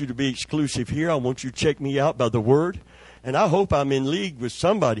don't want you to be exclusive here. I want you to check me out by the Word, and I hope I'm in league with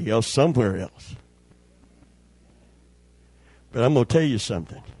somebody else somewhere else. But I'm going to tell you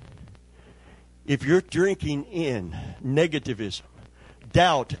something. If you're drinking in negativism,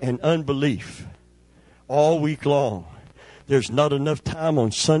 doubt, and unbelief all week long, there's not enough time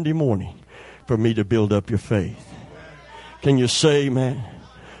on Sunday morning for me to build up your faith. Can you say, man?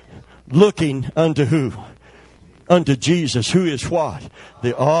 Looking unto who? Unto Jesus, who is what?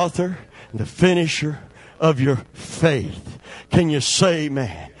 The author and the finisher of your faith. Can you say,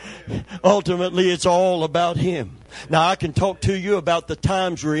 man? Ultimately, it's all about Him. Now, I can talk to you about the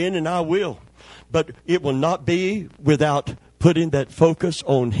times we're in, and I will. But it will not be without putting that focus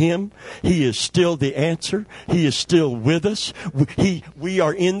on Him. He is still the answer. He is still with us. We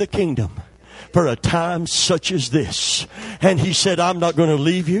are in the kingdom for a time such as this. And He said, I'm not going to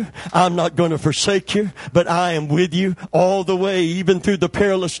leave you. I'm not going to forsake you, but I am with you all the way, even through the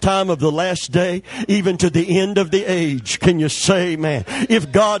perilous time of the last day, even to the end of the age. Can you say, man,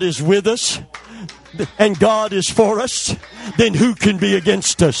 if God is with us, and God is for us, then who can be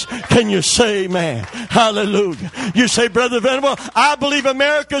against us? Can you say amen? Hallelujah. You say, Brother Venable, I believe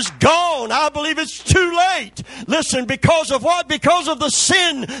America's gone. I believe it's too late. Listen, because of what? Because of the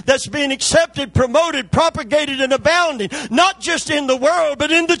sin that's being accepted, promoted, propagated, and abounding. Not just in the world,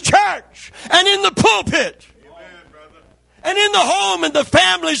 but in the church and in the pulpit. Amen, brother. And in the home and the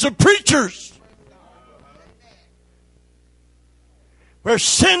families of preachers. Where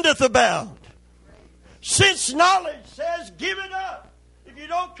sin doth abound. Since knowledge says, give it up. If you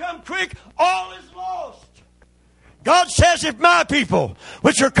don't come quick, all is lost. God says, if my people,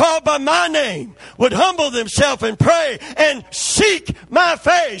 which are called by my name, would humble themselves and pray and seek my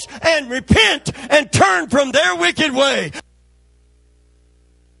face and repent and turn from their wicked way.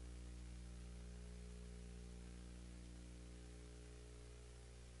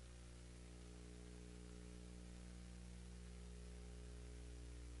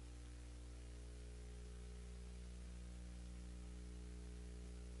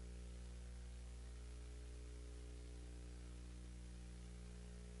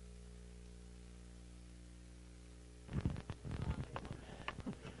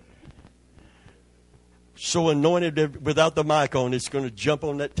 So anointed that without the mic on, it's going to jump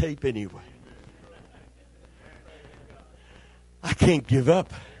on that tape anyway. I can't give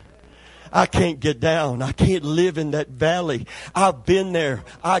up. I can't get down. I can't live in that valley. I've been there.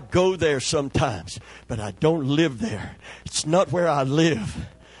 I go there sometimes, but I don't live there. It's not where I live.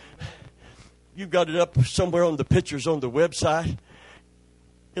 You've got it up somewhere on the pictures on the website.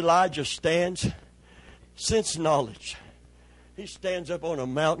 Elijah stands, sense knowledge. He stands up on a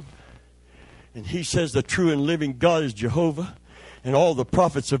mountain. And he says the true and living God is Jehovah. And all the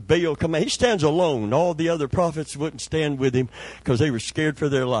prophets of Baal come out. He stands alone. All the other prophets wouldn't stand with him because they were scared for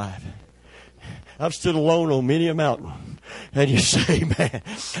their life. I've stood alone on many a mountain. And you say, man,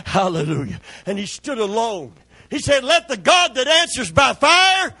 hallelujah. And he stood alone. He said, let the God that answers by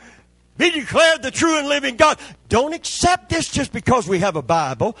fire be declared the true and living God. Don't accept this just because we have a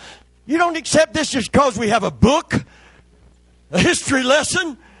Bible. You don't accept this just because we have a book, a history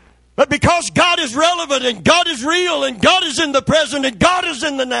lesson. But because God is relevant and God is real and God is in the present and God is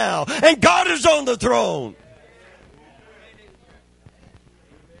in the now and God is on the throne.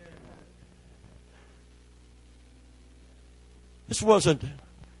 This wasn't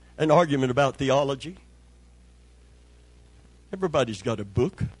an argument about theology. Everybody's got a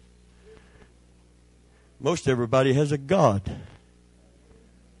book. Most everybody has a God.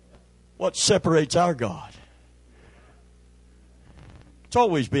 What separates our God? It's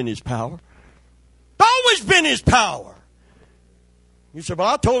always been His power. It's always been His power. You say, well,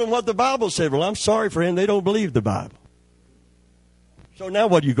 I told them what the Bible said. Well, I'm sorry, friend, they don't believe the Bible. So now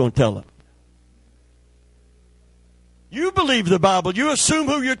what are you going to tell them? You believe the Bible. You assume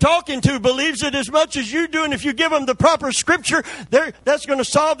who you're talking to believes it as much as you do. And if you give them the proper scripture, that's going to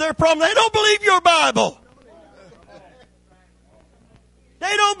solve their problem. They don't believe your Bible.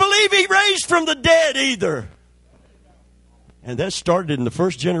 They don't believe He raised from the dead either. And that started in the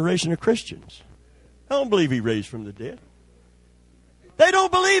first generation of Christians. I don't believe He raised from the dead. They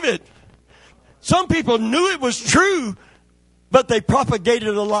don't believe it. Some people knew it was true, but they propagated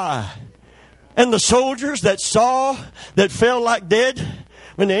a lie. And the soldiers that fell like dead,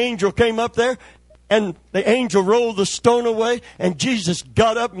 when the angel came up there, and the angel rolled the stone away, and Jesus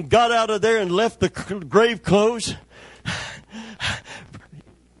got up and got out of there and left the grave clothes.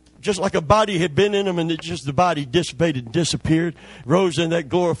 Just like a body had been in him, and the body dissipated and disappeared, rose in that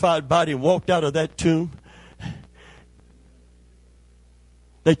glorified body and walked out of that tomb.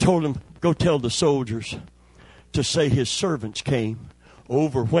 They told him, go tell the soldiers to say His servants came,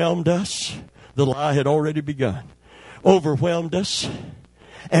 overwhelmed us. The lie had already begun. Overwhelmed us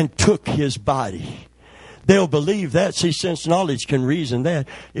and took His body. They'll believe that. See, sense knowledge can reason that.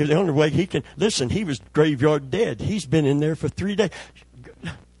 If the only way he can, listen, he was graveyard dead. He's been in there for 3 days.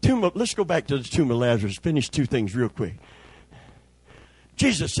 Let's go back to the tomb of Lazarus. Finish two things real quick.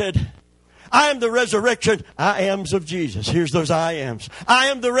 Jesus said, I am the resurrection, I ams of Jesus. Here's those I ams. I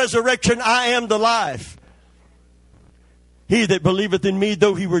am the resurrection, I am the life. He that believeth in me,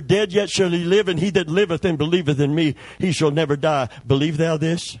 though he were dead, yet shall he live. And he that liveth and believeth in me, he shall never die. Believe thou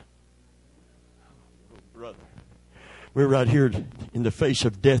this? Brother, we're right here in the face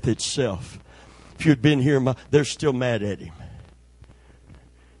of death itself. If you'd been here, they're still mad at him.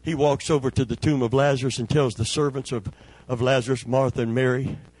 He walks over to the tomb of Lazarus and tells the servants of Lazarus, Martha and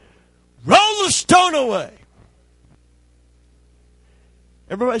Mary, roll the stone away.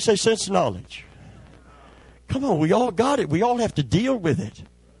 Everybody say sense knowledge. Come on, we all got it. We all have to deal with it.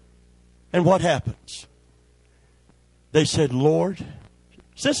 And what happens? They said, Lord,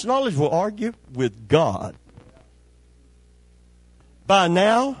 Sense knowledge will argue with God. By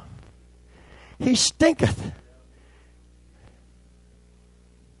now, he stinketh.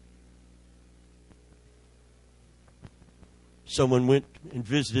 Someone went and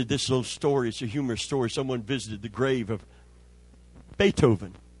visited this little story. It's a humorous story. Someone visited the grave of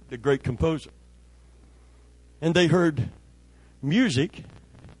Beethoven, the great composer. And they heard music,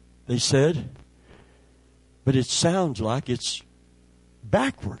 they said, but it sounds like it's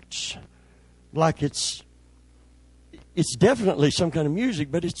backwards. Like it's definitely some kind of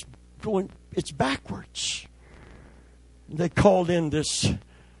music, but it's backwards. They called in this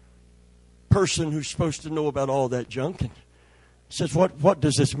person who's supposed to know about all that junk and says, what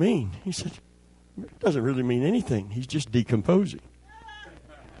does this mean? He said, it doesn't really mean anything. He's just decomposing.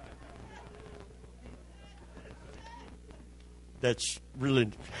 That's really...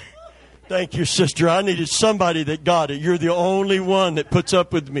 Thank you, sister. I needed somebody that got it. You're the only one that puts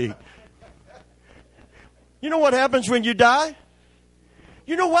up with me. You know what happens when you die?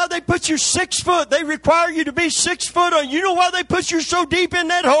 You know why they put you 6 foot? They require you to be 6 foot. Or you know why they put you so deep in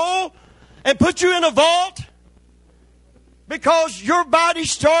that hole and put you in a vault? Because your body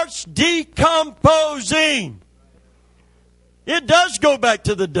starts decomposing. It does go back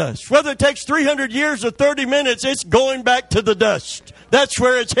to the dust. Whether it takes 300 years or 30 minutes, it's going back to the dust. That's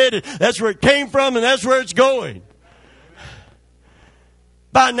where it's headed. That's where it came from, and that's where it's going.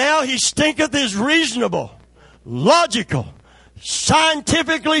 By now, he stinketh is reasonable, logical,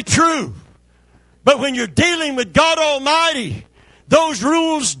 scientifically true. But when you're dealing with God Almighty, those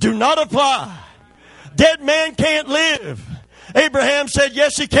rules do not apply. Dead man can't live. Abraham said,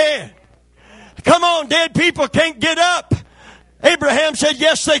 yes, he can. Come on, dead people can't get up. Abraham said,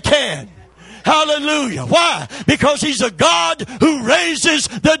 yes, they can. Hallelujah. Why? Because he's a God who raises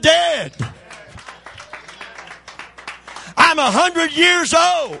the dead. I'm 100 years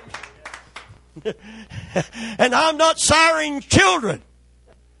old. And I'm not siring children.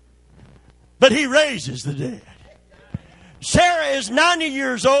 But he raises the dead. Sarah is 90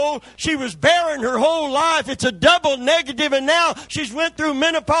 years old. She was barren her whole life. It's a double negative, and now she's went through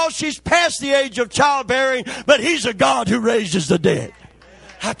menopause. She's past the age of childbearing, but he's a God who raises the dead.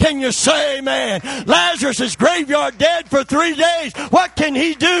 How can you say amen? Lazarus is graveyard dead for 3 days. What can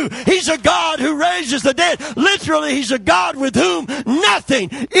he do? He's a God who raises the dead. Literally, he's a God with whom nothing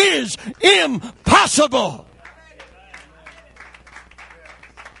is impossible.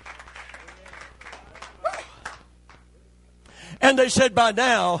 And they said, by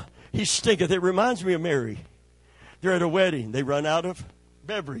now, he stinketh. It reminds me of Mary. They're at a wedding. They run out of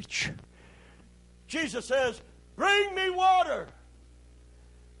beverage. Jesus says, bring me water.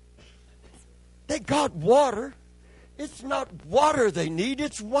 They got water. It's not water they need.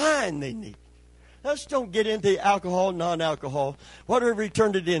 It's wine they need. Let's don't get into alcohol, non-alcohol. Whatever he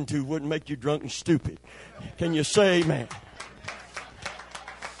turned it into wouldn't make you drunk and stupid. Can you say amen?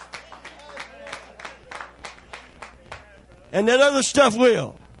 And that other stuff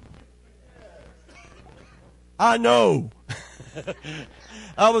will. I know.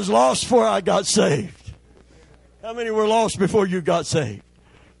 I was lost before I got saved. How many were lost before you got saved?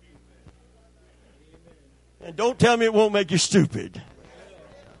 And don't tell me it won't make you stupid.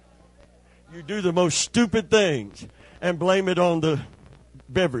 You do the most stupid things and blame it on the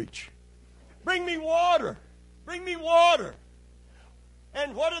beverage. Bring me water. Bring me water.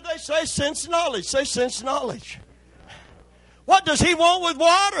 And what do they say? Sense knowledge. Say sense knowledge. What does he want with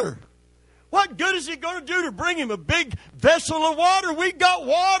water? What good is he going to do to bring him a big vessel of water? We got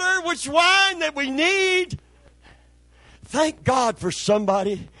water, which wine that we need. Thank God for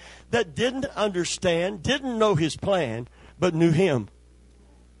somebody that didn't understand, didn't know his plan, but knew him.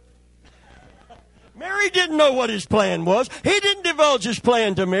 Mary didn't know what his plan was. He didn't divulge his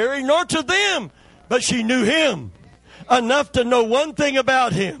plan to Mary, nor to them. But she knew him enough to know one thing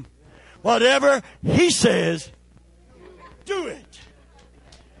about him. Whatever he says, do it.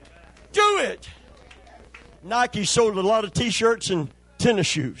 Do it. Nike sold a lot of T-shirts and tennis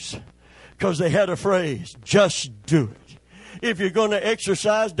shoes because they had a phrase, just do it. If you're going to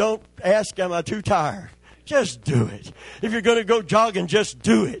exercise, don't ask, am I too tired? Just do it. If you're going to go jogging, just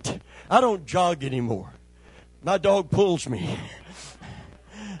do it. I don't jog anymore. My dog pulls me.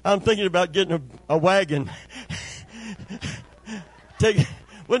 I'm thinking about getting a wagon.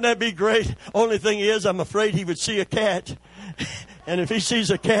 Wouldn't that be great? Only thing is, I'm afraid he would see a cat. And if he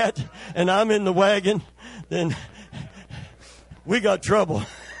sees a cat and I'm in the wagon, then we got trouble.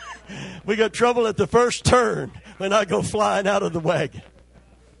 We got trouble at the first turn when I go flying out of the wagon.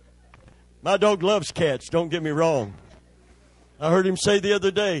 My dog loves cats, don't get me wrong. I heard him say the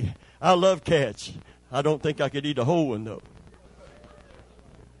other day, I love cats. I don't think I could eat a whole one, though.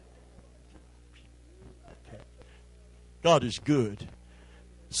 God is good.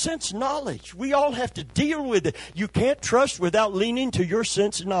 Sense knowledge. We all have to deal with it. You can't trust without leaning to your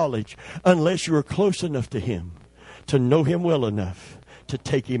sense knowledge unless you are close enough to Him to know Him well enough to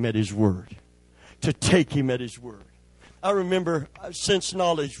take Him at His word. To take Him at His word. I remember sense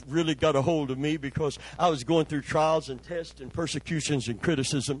knowledge really got a hold of me because I was going through trials and tests and persecutions and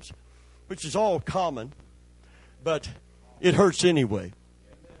criticisms, which is all common, but it hurts anyway.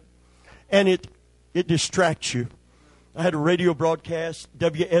 And it distracts you. I had a radio broadcast,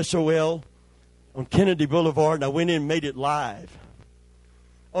 WSOL, on Kennedy Boulevard, and I went in and made it live.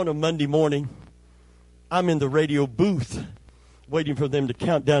 On a Monday morning, I'm in the radio booth waiting for them to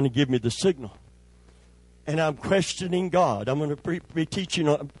count down and give me the signal. And I'm questioning God. I'm going to be teaching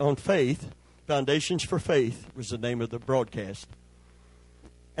on faith. Foundations for Faith was the name of the broadcast.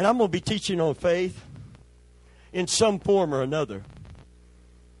 And I'm going to be teaching on faith in some form or another.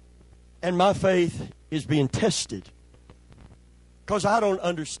 And my faith is being tested. Because I don't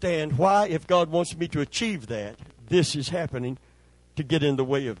understand why, if God wants me to achieve that, this is happening to get in the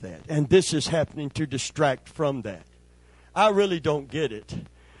way of that. And this is happening to distract from that. I really don't get it.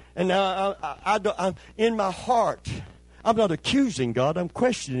 And now I'm in my heart, I'm not accusing God, I'm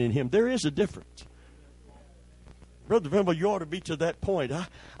questioning Him. There is a difference. Brother Vimble, you ought to be to that point.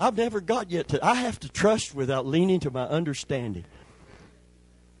 I've never got yet to. I have to trust without leaning to my understanding.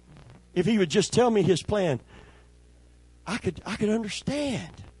 If He would just tell me His plan, I could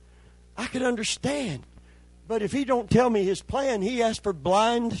understand. I could understand. But if He don't tell me His plan, He asks for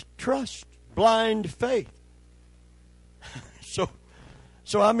blind trust, blind faith.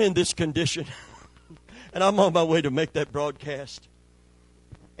 So I'm in this condition, and I'm on my way to make that broadcast.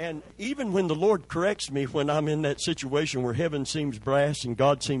 And even when the Lord corrects me when I'm in that situation where heaven seems brass and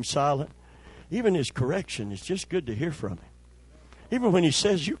God seems silent, even His correction is just good to hear from Him. Even when He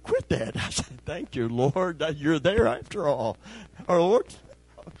says, you quit that, I say, thank you, Lord, you're there after all. Or, Lord,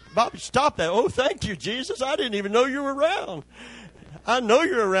 Bobby, stop that. Oh, thank you, Jesus. I didn't even know you were around. I know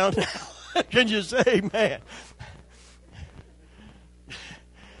you're around now. Can you say amen?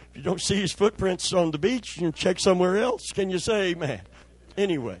 If you don't see His footprints on the beach, you can check somewhere else. Can you say amen?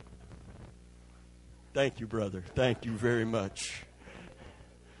 Anyway, thank you, brother. Thank you very much.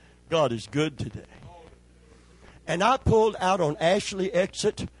 God is good today. And I pulled out on Ashley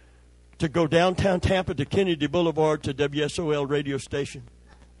exit to go downtown Tampa to Kennedy Boulevard to WSOL radio station.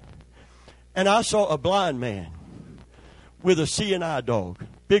 And I saw a blind man with a C&I dog,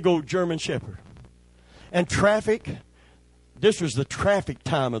 big old German Shepherd. And traffic, this was the traffic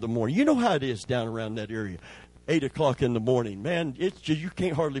time of the morning. You know how it is down around that area. 8 o'clock in the morning. Man, it's just, you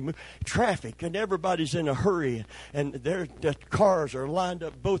can't hardly move. Traffic, and everybody's in a hurry. And the cars are lined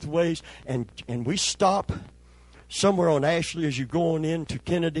up both ways. And we stop somewhere on Ashley as you're going into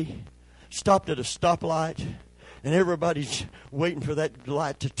Kennedy. Stopped at a stoplight. And everybody's waiting for that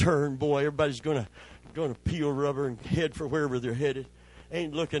light to turn. Boy, everybody's going to peel rubber and head for wherever they're headed.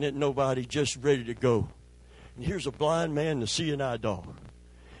 Ain't looking at nobody, just ready to go. And here's a blind man and a C&I dog.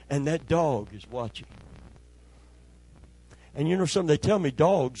 And that dog is watching. And you know something? They tell me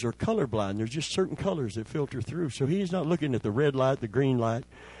dogs are colorblind. There's just certain colors that filter through. So he's not looking at the red light, the green light.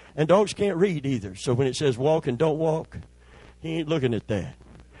 And dogs can't read either. So when it says walk and don't walk, he ain't looking at that.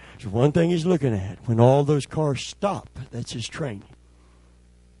 So one thing he's looking at, when all those cars stop, that's his training.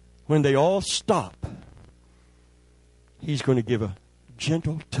 When they all stop, he's going to give a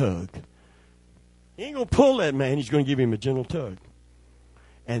gentle tug. He ain't going to pull that man. He's going to give him a gentle tug.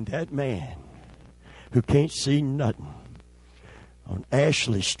 And that man who can't see nothing on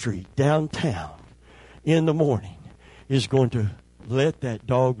Ashley Street, downtown, in the morning, is going to let that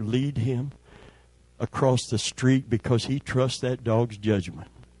dog lead him across the street because he trusts that dog's judgment.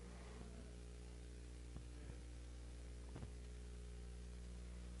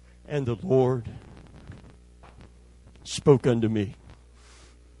 And the Lord spoke unto me.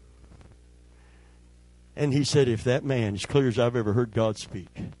 And He said, if that man, as clear as I've ever heard God speak,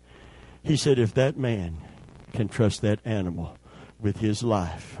 He said, if that man can trust that animal with his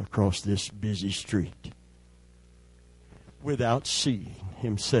life across this busy street without seeing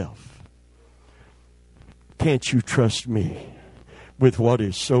himself, can't you trust me with what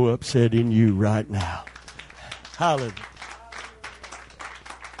is so upsetting you right now? Hallelujah.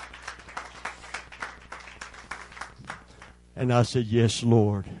 And I said, yes,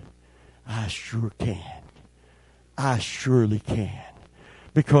 Lord, I sure can. I surely can.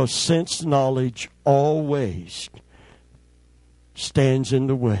 Because sense knowledge always stands in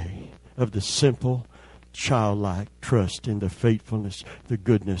the way of the simple, childlike trust in the faithfulness, the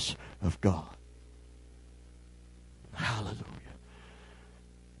goodness of God. Hallelujah.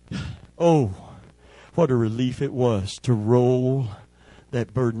 Oh, What a relief it was to roll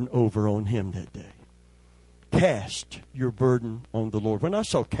that burden over on Him that day. Cast your burden on the Lord. When I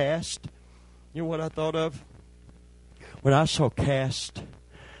saw cast, you know what I thought of? When I saw cast,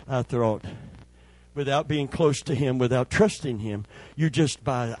 I thought, without being close to Him, without trusting Him, you just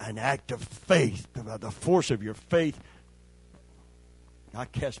by an act of faith, by the force of your faith, I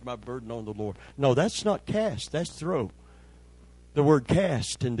cast my burden on the Lord. No, that's not cast. That's throw. The word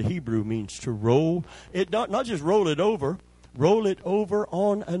cast in the Hebrew means to roll. It not just roll it over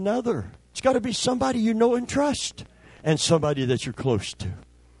on another. It's got to be somebody you know and trust, and somebody that you're close to.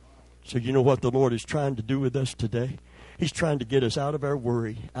 So you know what the Lord is trying to do with us today? He's trying to get us out of our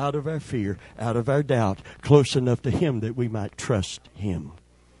worry, out of our fear, out of our doubt, close enough to Him that we might trust Him.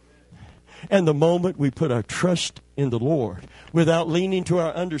 And the moment we put our trust in the Lord, without leaning to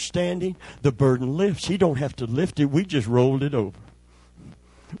our understanding, the burden lifts. He don't have to lift it. We just rolled it over.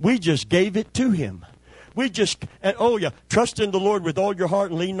 We just gave it to Him. Trust in the Lord with all your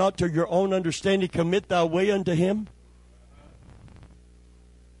heart and lean not to your own understanding. Commit thy way unto Him.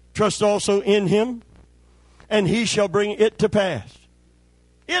 Trust also in Him, and He shall bring it to pass.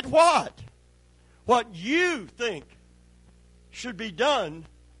 It what? What you think should be done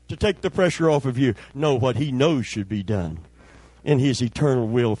to take the pressure off of you. No, what He knows should be done in His eternal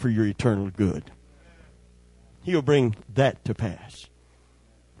will for your eternal good. He'll bring that to pass.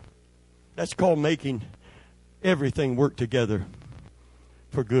 That's called making everything work together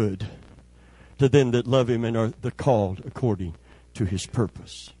for good to them that love Him and are the called according to His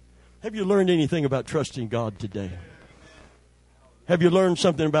purpose. Have you learned anything about trusting God today? Have you learned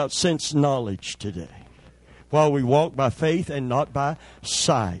something about sense knowledge today? While we walk by faith and not by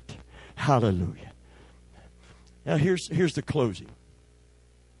sight. Hallelujah. Now here's the closing.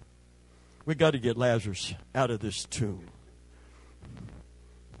 We've got to get Lazarus out of this tomb.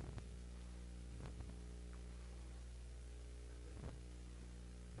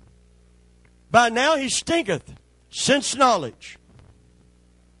 By now he stinketh. Sense knowledge.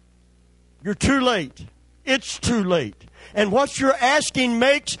 You're too late. It's too late. And what you're asking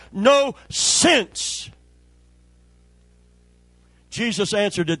makes no sense. Jesus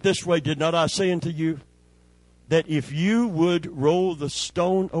answered it this way, did not I say unto you, that if you would roll the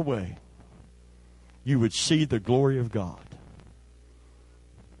stone away, you would see the glory of God.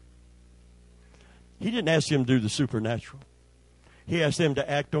 He didn't ask them to do the supernatural. He asked them to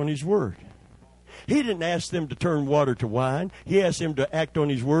act on His word. He didn't ask them to turn water to wine. He asked them to act on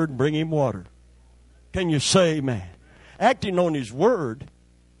His word and bring Him water. Can you say amen? Acting on His word,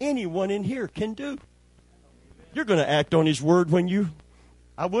 anyone in here can do. You're going to act on His word when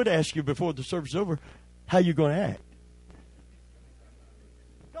I would ask you before the service is over, how you going to act?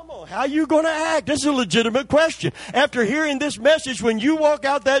 Come on, how you going to act? This is a legitimate question. After hearing this message, when you walk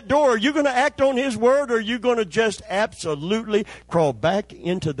out that door, are you going to act on His word, or are you going to just absolutely crawl back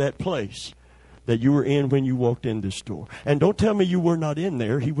into that place that you were in when you walked in this door? And don't tell me you were not in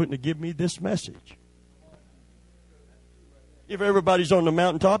there. He wouldn't have given me this message. If everybody's on the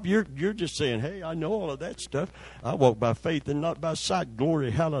mountaintop, you're just saying, hey, I know all of that stuff. I walk by faith and not by sight.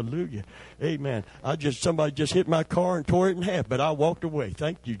 Glory, hallelujah. Amen. Somebody just hit my car and tore it in half, but I walked away.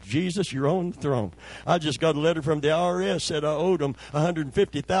 Thank you, Jesus, you're on the throne. I just got a letter from the IRS, said I owed them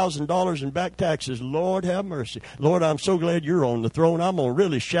 $150,000 in back taxes. Lord, have mercy. Lord, I'm so glad you're on the throne. I'm going to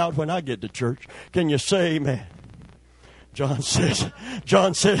really shout when I get to church. Can you say amen? John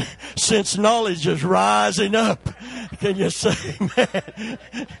said, since knowledge is rising up, can you say, man,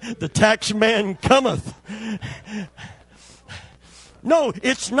 the tax man cometh. No,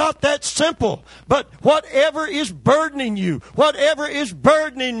 it's not that simple. But whatever is burdening you, whatever is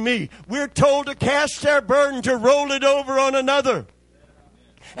burdening me, we're told to cast our burden, to roll it over on another.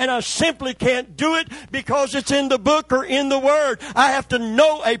 And I simply can't do it because it's in the book or in the Word. I have to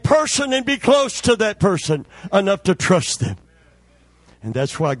know a person and be close to that person enough to trust them. And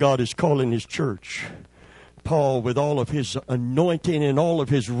that's why God is calling His church. Paul, with all of his anointing and all of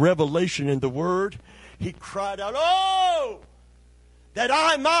his revelation in the Word, he cried out, oh, that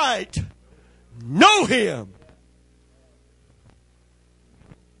I might know Him.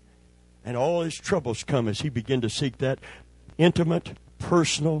 And all his troubles come as he began to seek that intimate,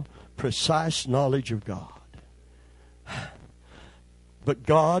 personal, precise knowledge of God. But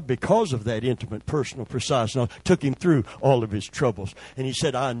God, because of that intimate, personal, precise knowledge, took him through all of his troubles. And he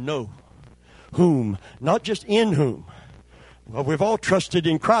said, I know whom, not just in whom. Well, we've all trusted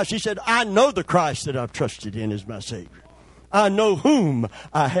in Christ. He said, I know the Christ that I've trusted in as my Savior. I know whom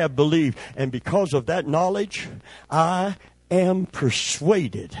I have believed. And because of that knowledge, I am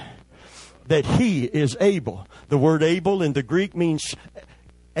persuaded that He is able. The word able in the Greek means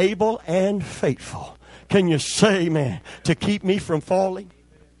able and faithful. Can you say, man, to keep me from falling?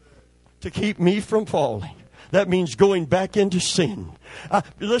 To keep me from falling. That means going back into sin.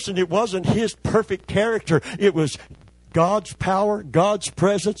 Listen, it wasn't his perfect character. It was God's power, God's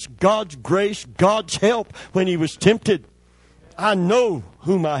presence, God's grace, God's help when he was tempted. I know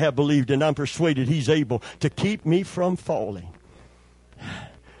whom I have believed, and I'm persuaded he's able to keep me from falling.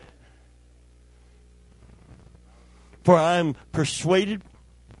 For I am persuaded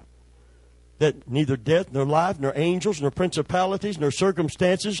that neither death, nor life, nor angels, nor principalities, nor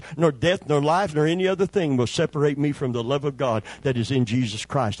circumstances, nor death, nor life, nor any other thing will separate me from the love of God that is in Jesus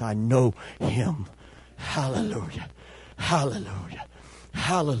Christ. I know him. Hallelujah. Hallelujah.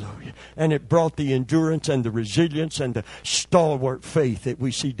 Hallelujah. And it brought the endurance and the resilience and the stalwart faith that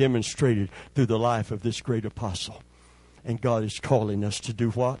we see demonstrated through the life of this great apostle. And God is calling us to do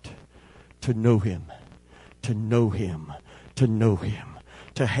what? To know him. To know him. To know him.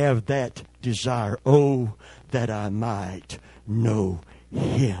 To have that desire. Oh, that I might know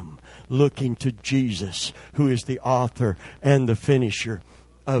him. Looking to Jesus, who is the author and the finisher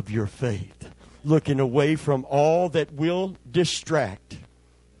of your faith. Looking away from all that will distract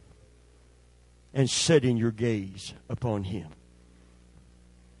and setting your gaze upon him.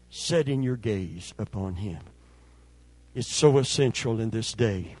 Setting your gaze upon him. It's so essential in this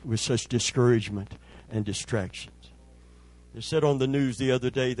day with such discouragement and distractions. They said on the news the other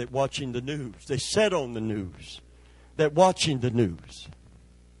day that watching the news, they said on the news that watching the news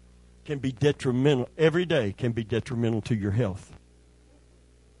can be detrimental, every day can be detrimental to your health.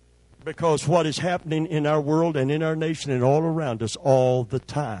 Because what is happening in our world and in our nation and all around us all the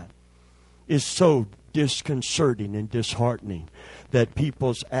time is so disconcerting and disheartening that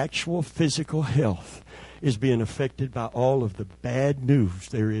people's actual physical health is being affected by all of the bad news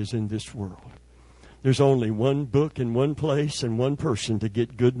there is in this world. There's only one book and one place and one person to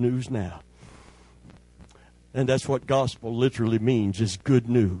get good news now. And that's what gospel literally means, is good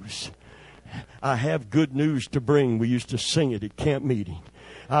news. I have good news to bring. We used to sing it at camp meeting.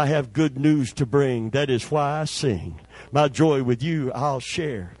 I have good news to bring. That is why I sing. My joy with you I'll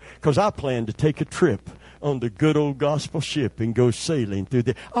share. Because I plan to take a trip on the good old gospel ship and go sailing through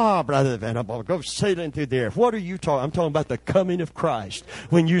the... Brother Venable, go sailing through the air. What are you talking? I'm talking about the coming of Christ.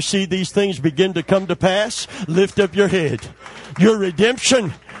 When you see these things begin to come to pass, lift up your head. Your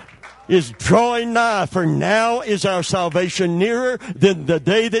redemption is drawing nigh, for now is our salvation nearer than the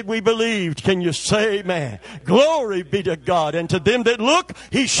day that we believed. Can you say amen? Glory be to God. And to them that look,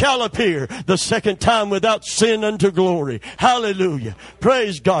 he shall appear the second time without sin unto glory. Hallelujah.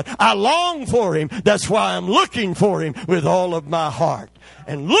 Praise God. I long for him. That's why I'm looking for him with all of my heart.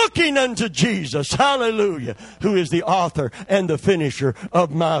 And looking unto Jesus, hallelujah, who is the author and the finisher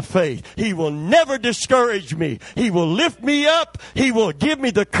of my faith. He will never discourage me. He will lift me up. He will give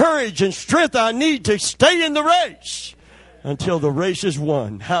me the courage and strength I need to stay in the race until the race is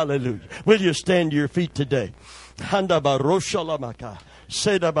won. Hallelujah. Will you stand to your feet today? Father,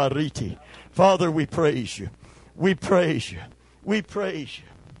 we praise you. We praise you. We praise you.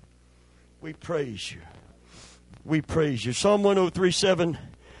 We praise you. We praise you. Psalm 103:7,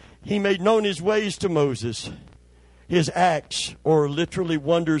 he made known his ways to Moses, his acts, or literally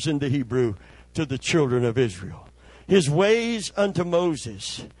wonders in the Hebrew, to the children of Israel. His ways unto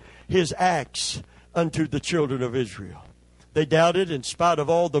Moses, his acts unto the children of Israel. They doubted in spite of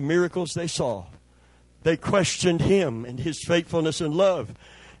all the miracles they saw. They questioned him and his faithfulness and love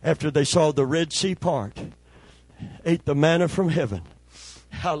after they saw the Red Sea part, ate the manna from heaven.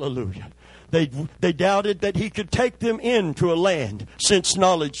 Hallelujah. They doubted that he could take them into a land, sense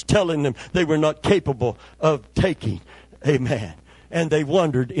knowledge telling them they were not capable of taking. Amen. And they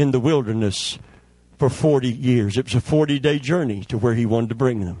wandered in the wilderness for 40 years. It was a 40-day journey to where he wanted to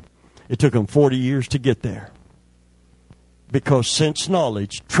bring them. It took them 40 years to get there. Because sense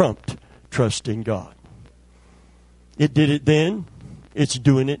knowledge trumped trust in God. It did it then. It's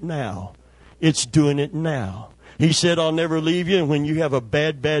doing it now. It's doing it now. He said, I'll never leave you. And when you have a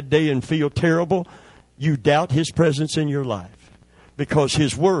bad day and feel terrible, you doubt his presence in your life. Because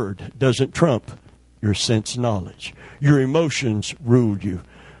his word doesn't trump your sense knowledge. Your emotions rule you.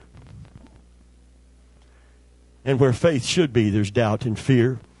 And where faith should be, there's doubt and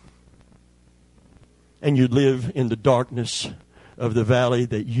fear. And you live in the darkness of the valley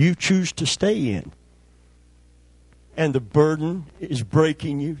that you choose to stay in. And the burden is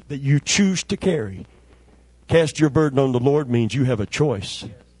breaking you that you choose to carry. Cast your burden on the Lord means you have a choice.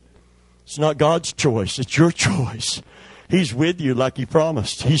 It's not God's choice. It's your choice. He's with you like he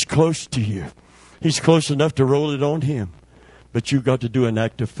promised. He's close to you. He's close enough to roll it on him. But you've got to do an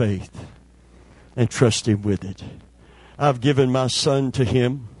act of faith and trust him with it. I've given my son to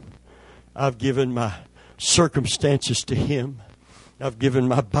him. I've given circumstances to Him. I've given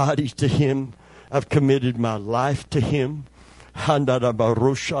my body to Him. I've committed my life to Him. And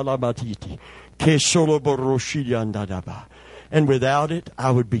without it,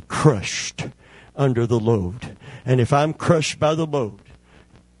 I would be crushed under the load. And if I'm crushed by the load,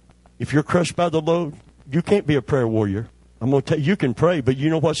 if you're crushed by the load, you can't be a prayer warrior. I'm going to tell you, you can pray, but you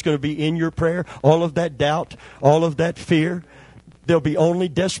know what's going to be in your prayer? All of that doubt, all of that fear. There'll be only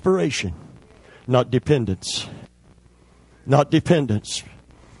desperation, not dependence. Not dependence.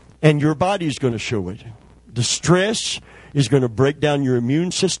 And your body's going to show it. The stress is going to break down your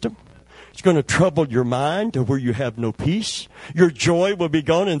immune system. It's going to trouble your mind to where you have no peace. Your joy will be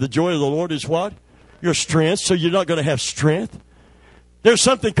gone, and the joy of the Lord is what? Your strength, so you're not going to have strength. There's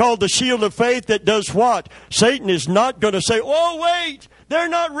something called the shield of faith that does what? Satan is not going to say, oh, wait, they're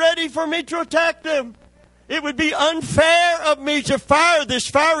not ready for me to attack them. It would be unfair of me to fire this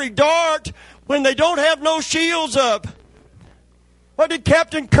fiery dart when they don't have no shields up. What did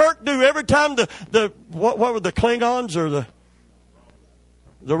Captain Kirk do every time what were the Klingons or the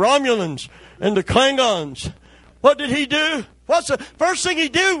Romulans and the Klingons? What did he do? What's the first thing he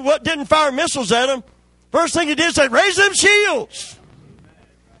did? What didn't fire missiles at them? First thing he did say, raise them shields.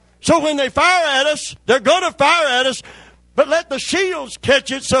 So when they fire at us, they're going to fire at us, but let the shields catch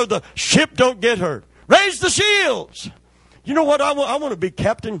it so the ship don't get hurt. Raise the shields. You know what? I want to be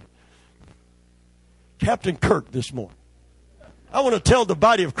Captain Kirk this morning. I want to tell the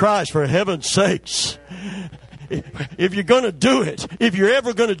body of Christ, for heaven's sakes, if you're going to do it, if you're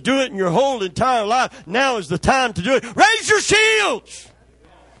ever going to do it in your whole entire life, now is the time to do it. Raise your shields.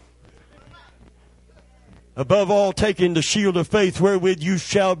 Above all, taking the shield of faith, wherewith you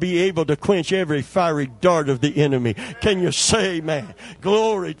shall be able to quench every fiery dart of the enemy. Can you say, amen?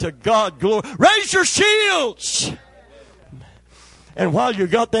 Glory to God. Glory. Raise your shields. And while you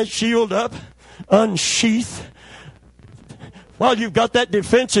got that shield up, unsheath. While you've got that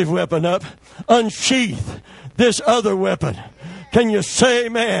defensive weapon up, unsheath this other weapon. Can you say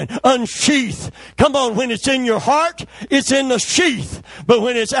amen? Unsheath. Come on, when it's in your heart, it's in the sheath. But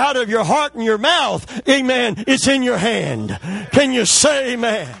when it's out of your heart and your mouth, amen, it's in your hand. Can you say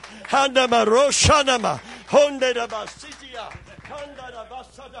amen? The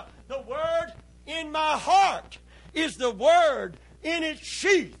word in my heart is the word in its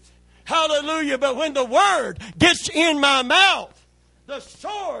sheath. Hallelujah. But when the word gets in my mouth, the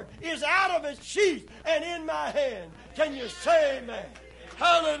sword is out of its sheath and in my hand. Can you say amen?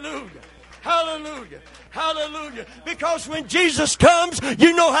 Hallelujah. Hallelujah. Hallelujah. Because when Jesus comes,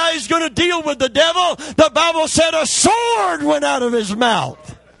 you know how He's going to deal with the devil. The Bible said a sword went out of His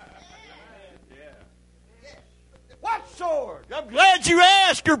mouth. What sword? I'm glad you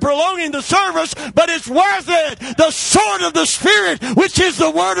asked. You're prolonging the service, but it's worth it. The sword of the Spirit, which is the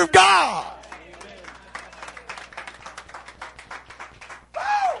Word of God.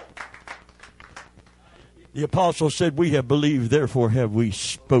 The apostle said, we have believed, therefore have we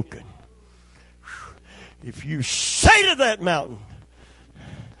spoken. If you say to that mountain,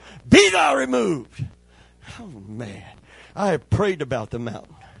 be thou removed. Oh, man. I have prayed about the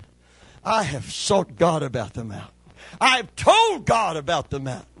mountain. I have sought God about the mountain. I have told God about the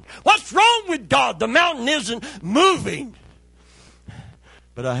mountain. What's wrong with God? The mountain isn't moving.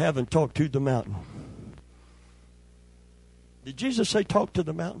 But I haven't talked to the mountain. Did Jesus say talk to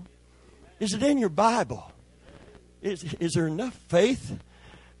the mountain? Is it in your Bible? Is there enough faith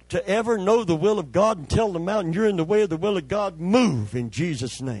to ever know the will of God and tell the mountain, you're in the way of the will of God? Move in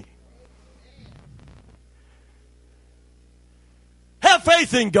Jesus' name. Have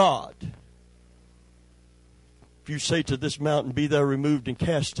faith in God. If you say to this mountain, be thou removed and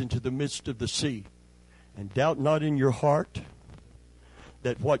cast into the midst of the sea, and doubt not in your heart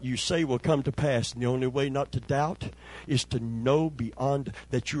that what you say will come to pass. And the only way not to doubt is to know beyond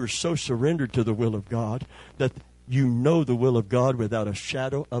that you are so surrendered to the will of God that you know the will of God without a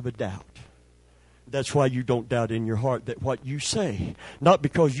shadow of a doubt. That's why you don't doubt in your heart that what you say, not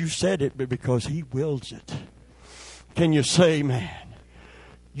because you said it, but because He wills it. Can you say amen?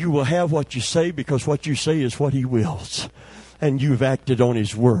 You will have what you say because what you say is what He wills. And you've acted on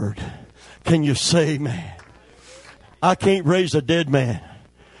His word. Can you say amen? I can't raise a dead man,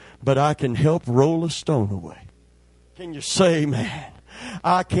 but I can help roll a stone away. Can you say amen?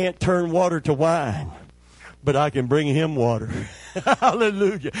 I can't turn water to wine, but I can bring him water.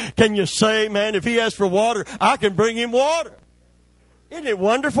 Hallelujah. Can you say, man, if he asks for water, I can bring him water. Isn't it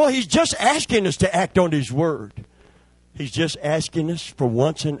wonderful? He's just asking us to act on His word. He's just asking us for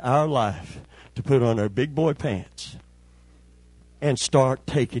once in our life to put on our big boy pants and start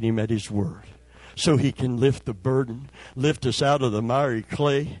taking Him at His word so He can lift the burden, lift us out of the miry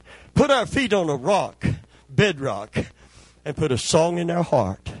clay, put our feet on a rock bedrock and put a song in our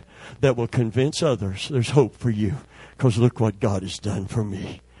heart that will convince others there's hope for you. Because look what God has done for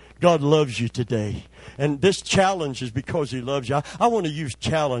me. God loves you today. And this challenge is because He loves you. I want to use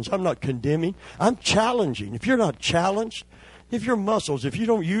challenge. I'm not condemning. I'm challenging. If you're not challenged, if your muscles, if you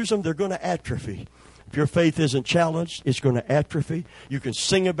don't use them, they're going to atrophy. If your faith isn't challenged, it's going to atrophy. You can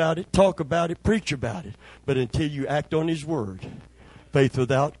sing about it, talk about it, preach about it. But until you act on His Word, faith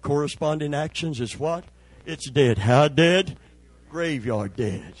without corresponding actions is what? It's dead. How dead? Graveyard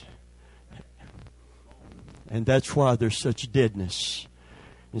dead. And that's why there's such deadness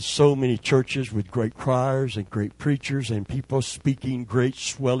in so many churches with great choirs and great preachers and people speaking great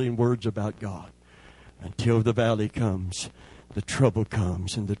swelling words about God. Until the valley comes, the trouble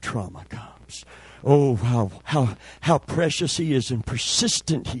comes, and the trauma comes. Oh, how precious He is and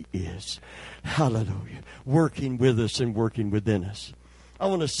persistent He is. Hallelujah. Working with us and working within us. I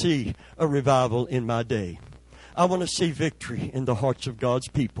want to see a revival in my day. I want to see victory in the hearts of God's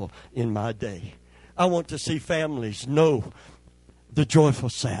people in my day. I want to see families know the joyful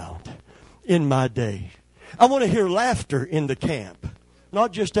sound in my day. I want to hear laughter in the camp,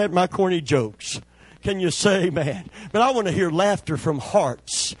 not just at my corny jokes. Can you say amen? But I want to hear laughter from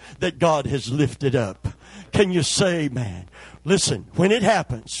hearts that God has lifted up. Can you say amen? Listen, when it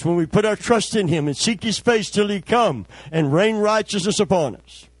happens, when we put our trust in Him and seek His face till He come and rain righteousness upon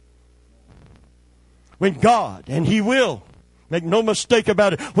us, when God, and He will, make no mistake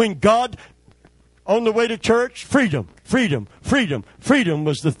about it, when God, on the way to church, freedom, freedom, freedom, freedom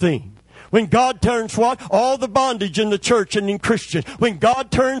was the theme. When God turns what? All the bondage in the church and in Christians. When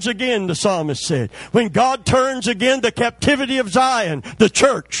God turns again, the psalmist said. When God turns again the captivity of Zion, the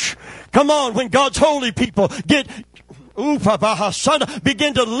church. Come on, when God's holy people begin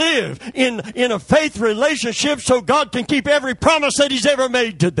to live in a faith relationship so God can keep every promise that He's ever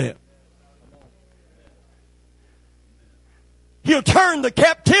made to them. He'll turn the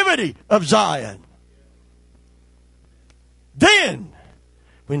captivity of Zion. Then,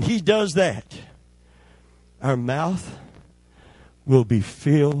 when He does that, our mouth will be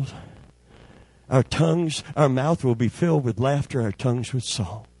filled, our mouth will be filled with laughter, our tongues with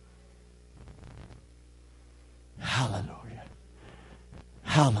song. Hallelujah.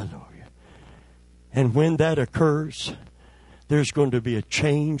 Hallelujah. And when that occurs, there's going to be a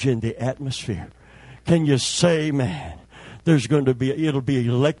change in the atmosphere. Can you say, man? It'll be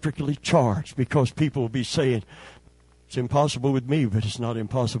electrically charged because people will be saying, it's impossible with me, but it's not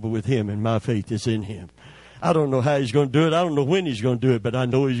impossible with Him, and my faith is in Him. I don't know how He's going to do it. I don't know when He's going to do it, but I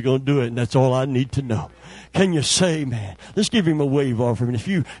know He's going to do it, and that's all I need to know. Can you say, man? Let's give Him a wave offering. If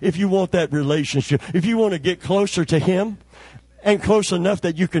you want that relationship, if you want to get closer to Him, and close enough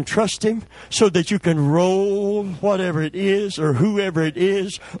that you can trust Him so that you can roll whatever it is or whoever it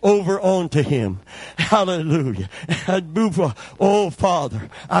is over onto Him. Hallelujah. Oh, Father,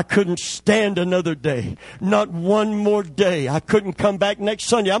 I couldn't stand another day. Not one more day. I couldn't come back next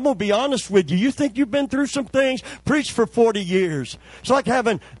Sunday. I'm going to be honest with you. You think you've been through some things? Preached for 40 years. It's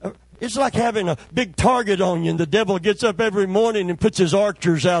like having a big target on you, and the devil gets up every morning and puts his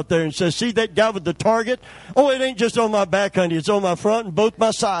archers out there and says, see that guy with the target? Oh, it ain't just on my back, honey. It's on my front and both my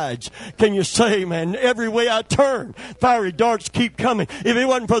sides. Can you say, man, every way I turn, fiery darts keep coming. If it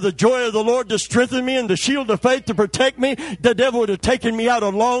wasn't for the joy of the Lord to strengthen me and the shield of faith to protect me, the devil would have taken me out a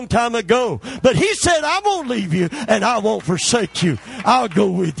long time ago. But He said, I won't leave you and I won't forsake you. I'll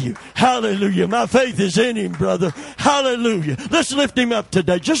go with you. Hallelujah. My faith is in Him, brother. Hallelujah. Let's lift Him up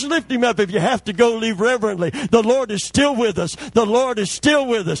today. Just lift Him up. If you have to go, leave reverently. The Lord is still with us. The Lord is still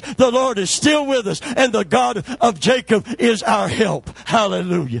with us. The Lord is still with us. And the God of Jacob is our help.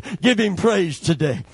 Hallelujah. Give Him praise today.